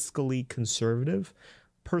liberal, fiscally conservative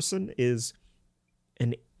person is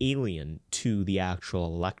an alien to the actual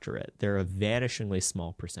electorate. They're a vanishingly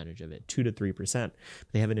small percentage of it, 2 to 3%.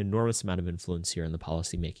 They have an enormous amount of influence here in the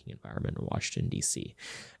policymaking environment in Washington, D.C.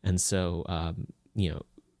 And so,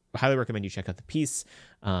 highly recommend you check out the piece.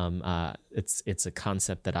 It's a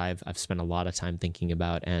concept that I've spent a lot of time thinking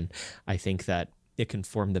about, and I think that it can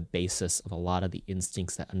form the basis of a lot of the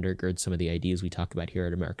instincts that undergird some of the ideas we talk about here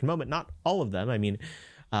at American Moment. Not all of them. I mean,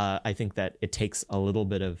 I think that it takes a little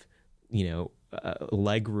bit of,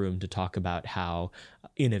 leg room to talk about how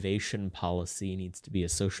innovation policy needs to be a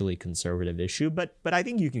socially conservative issue, but I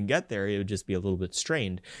think you can get there. It would just be a little bit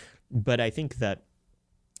strained. But I think that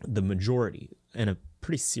the majority, and a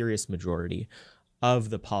pretty serious majority,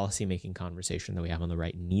 of the policymaking conversation that we have on the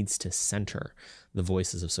right needs to center the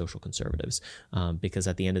voices of social conservatives, because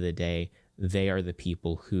at the end of the day, they are the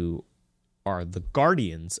people who are the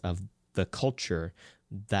guardians of the culture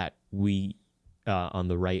that we on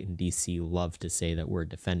the right in DC love to say that we're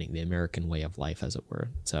defending, the American way of life, as it were.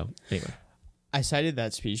 So anyway. I cited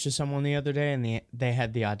that speech to someone the other day, and they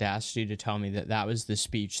had the audacity to tell me that that was the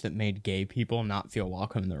speech that made gay people not feel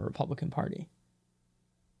welcome in the Republican Party.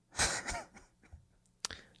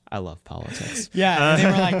 I love politics.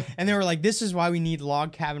 Yeah, and they were like, this is why we need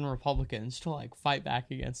log cabin Republicans to like fight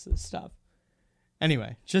back against this stuff.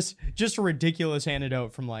 Anyway, just a ridiculous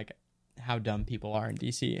anecdote from like how dumb people are in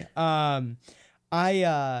DC.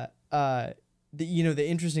 The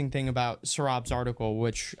interesting thing about Sarab's article,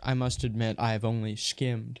 which I must admit I have only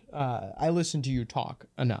skimmed. I listened to you talk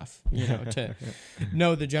enough, to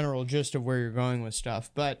know the general gist of where you're going with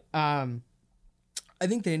stuff. But I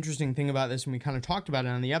think the interesting thing about this, and we kind of talked about it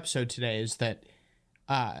on the episode today, is that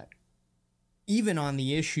even on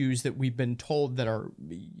the issues that we've been told that are,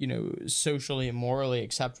 socially and morally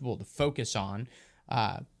acceptable to focus on,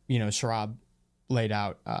 Sarab laid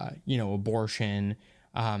out, abortion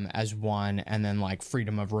as one, and then like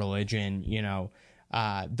freedom of religion,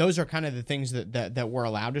 those are kind of the things that we're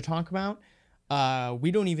allowed to talk about. We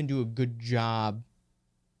don't even do a good job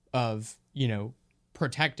of,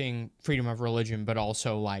 protecting freedom of religion, but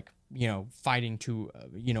also like, fighting to,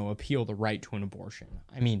 appeal the right to an abortion.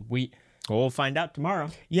 I mean, we'll find out tomorrow.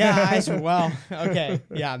 Yeah. Okay.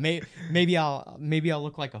 Yeah. Maybe I'll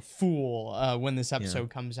look like a fool when this episode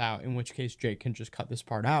comes out, in which case Jake can just cut this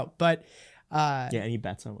part out. But any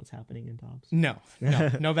bets on what's happening in Dobbs? No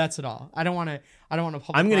bets at all. I don't want to.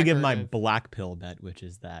 I'm going to give my black pill bet, which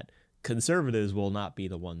is that conservatives will not be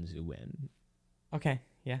the ones who win. Okay.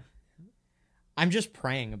 Yeah. I'm just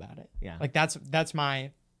praying about it. Yeah. Like that's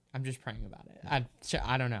my. I'm just praying about it.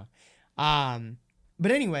 I don't know.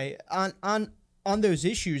 But anyway, on those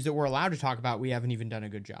issues that we're allowed to talk about, we haven't even done a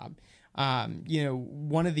good job.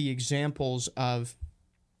 One of the examples of,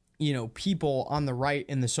 people on the right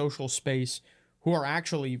in the social space who are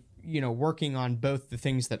actually, working on both the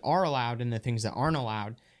things that are allowed and the things that aren't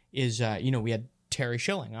allowed is, we had Terry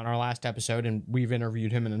Schilling on our last episode, and we've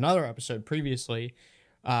interviewed him in another episode previously,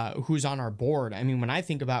 who's on our board. I mean, when I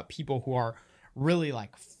think about people who are really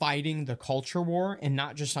like fighting the culture war and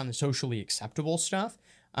not just on the socially acceptable stuff,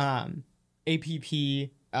 APP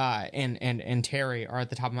and Terry are at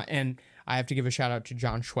the top of my, and I have to give a shout out to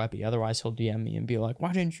John Schweppe. Otherwise he'll DM me and be like,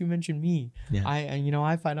 why didn't you mention me? Yeah.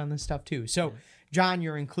 I fight on this stuff too. So John,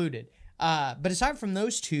 you're included. But aside from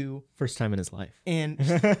those two, first time in his life, and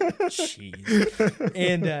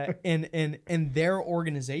and their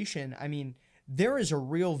organization, I mean, there is a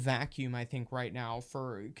real vacuum, I think, right now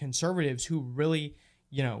for conservatives who really,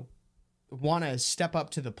 want to step up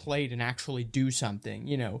to the plate and actually do something,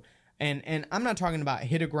 And I'm not talking about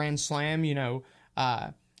hit a grand slam,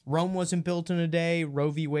 Rome wasn't built in a day, Roe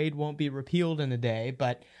v. Wade won't be repealed in a day,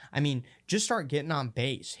 but I mean, just start getting on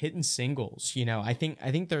base, hitting singles, I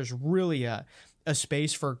think there's really a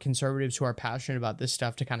space for conservatives who are passionate about this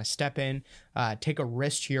stuff to kind of step in, take a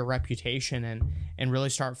risk to your reputation and really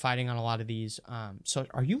start fighting on a lot of these. So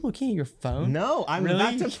are you looking at your phone? No, I'm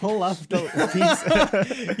about to pull up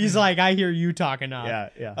the piece. He's like, I hear you talking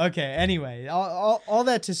up. Yeah. Okay. Anyway, all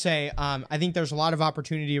that to say, I think there's a lot of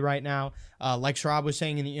opportunity right now. Like Sarab was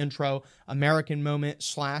saying in the intro,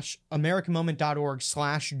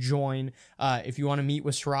 AmericanMoment.org/join. If you want to meet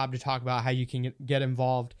with Sarab to talk about how you can get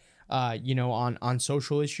involved, on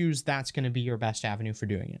social issues, that's going to be your best avenue for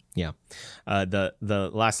doing it. Yeah. The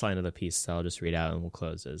last line of the piece I'll just read out and we'll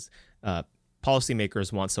close is,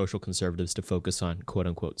 policymakers want social conservatives to focus on quote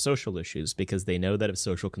unquote social issues because they know that if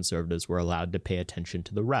social conservatives were allowed to pay attention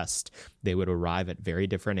to the rest, they would arrive at very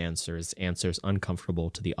different answers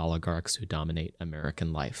uncomfortable to the oligarchs who dominate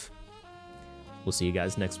American life. We'll see you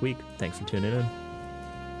guys next week. Thanks for tuning in.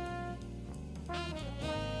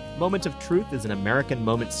 Moment of Truth is an American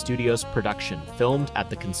Moment Studios production filmed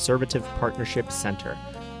at the Conservative Partnership Center.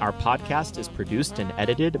 Our podcast is produced and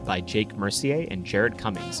edited by Jake Mercier and Jared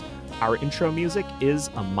Cummings. Our intro music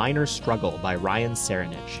is A Minor Struggle by Ryan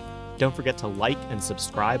Serenich. Don't forget to like and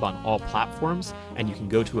subscribe on all platforms, and you can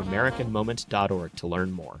go to AmericanMoment.org to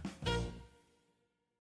learn more.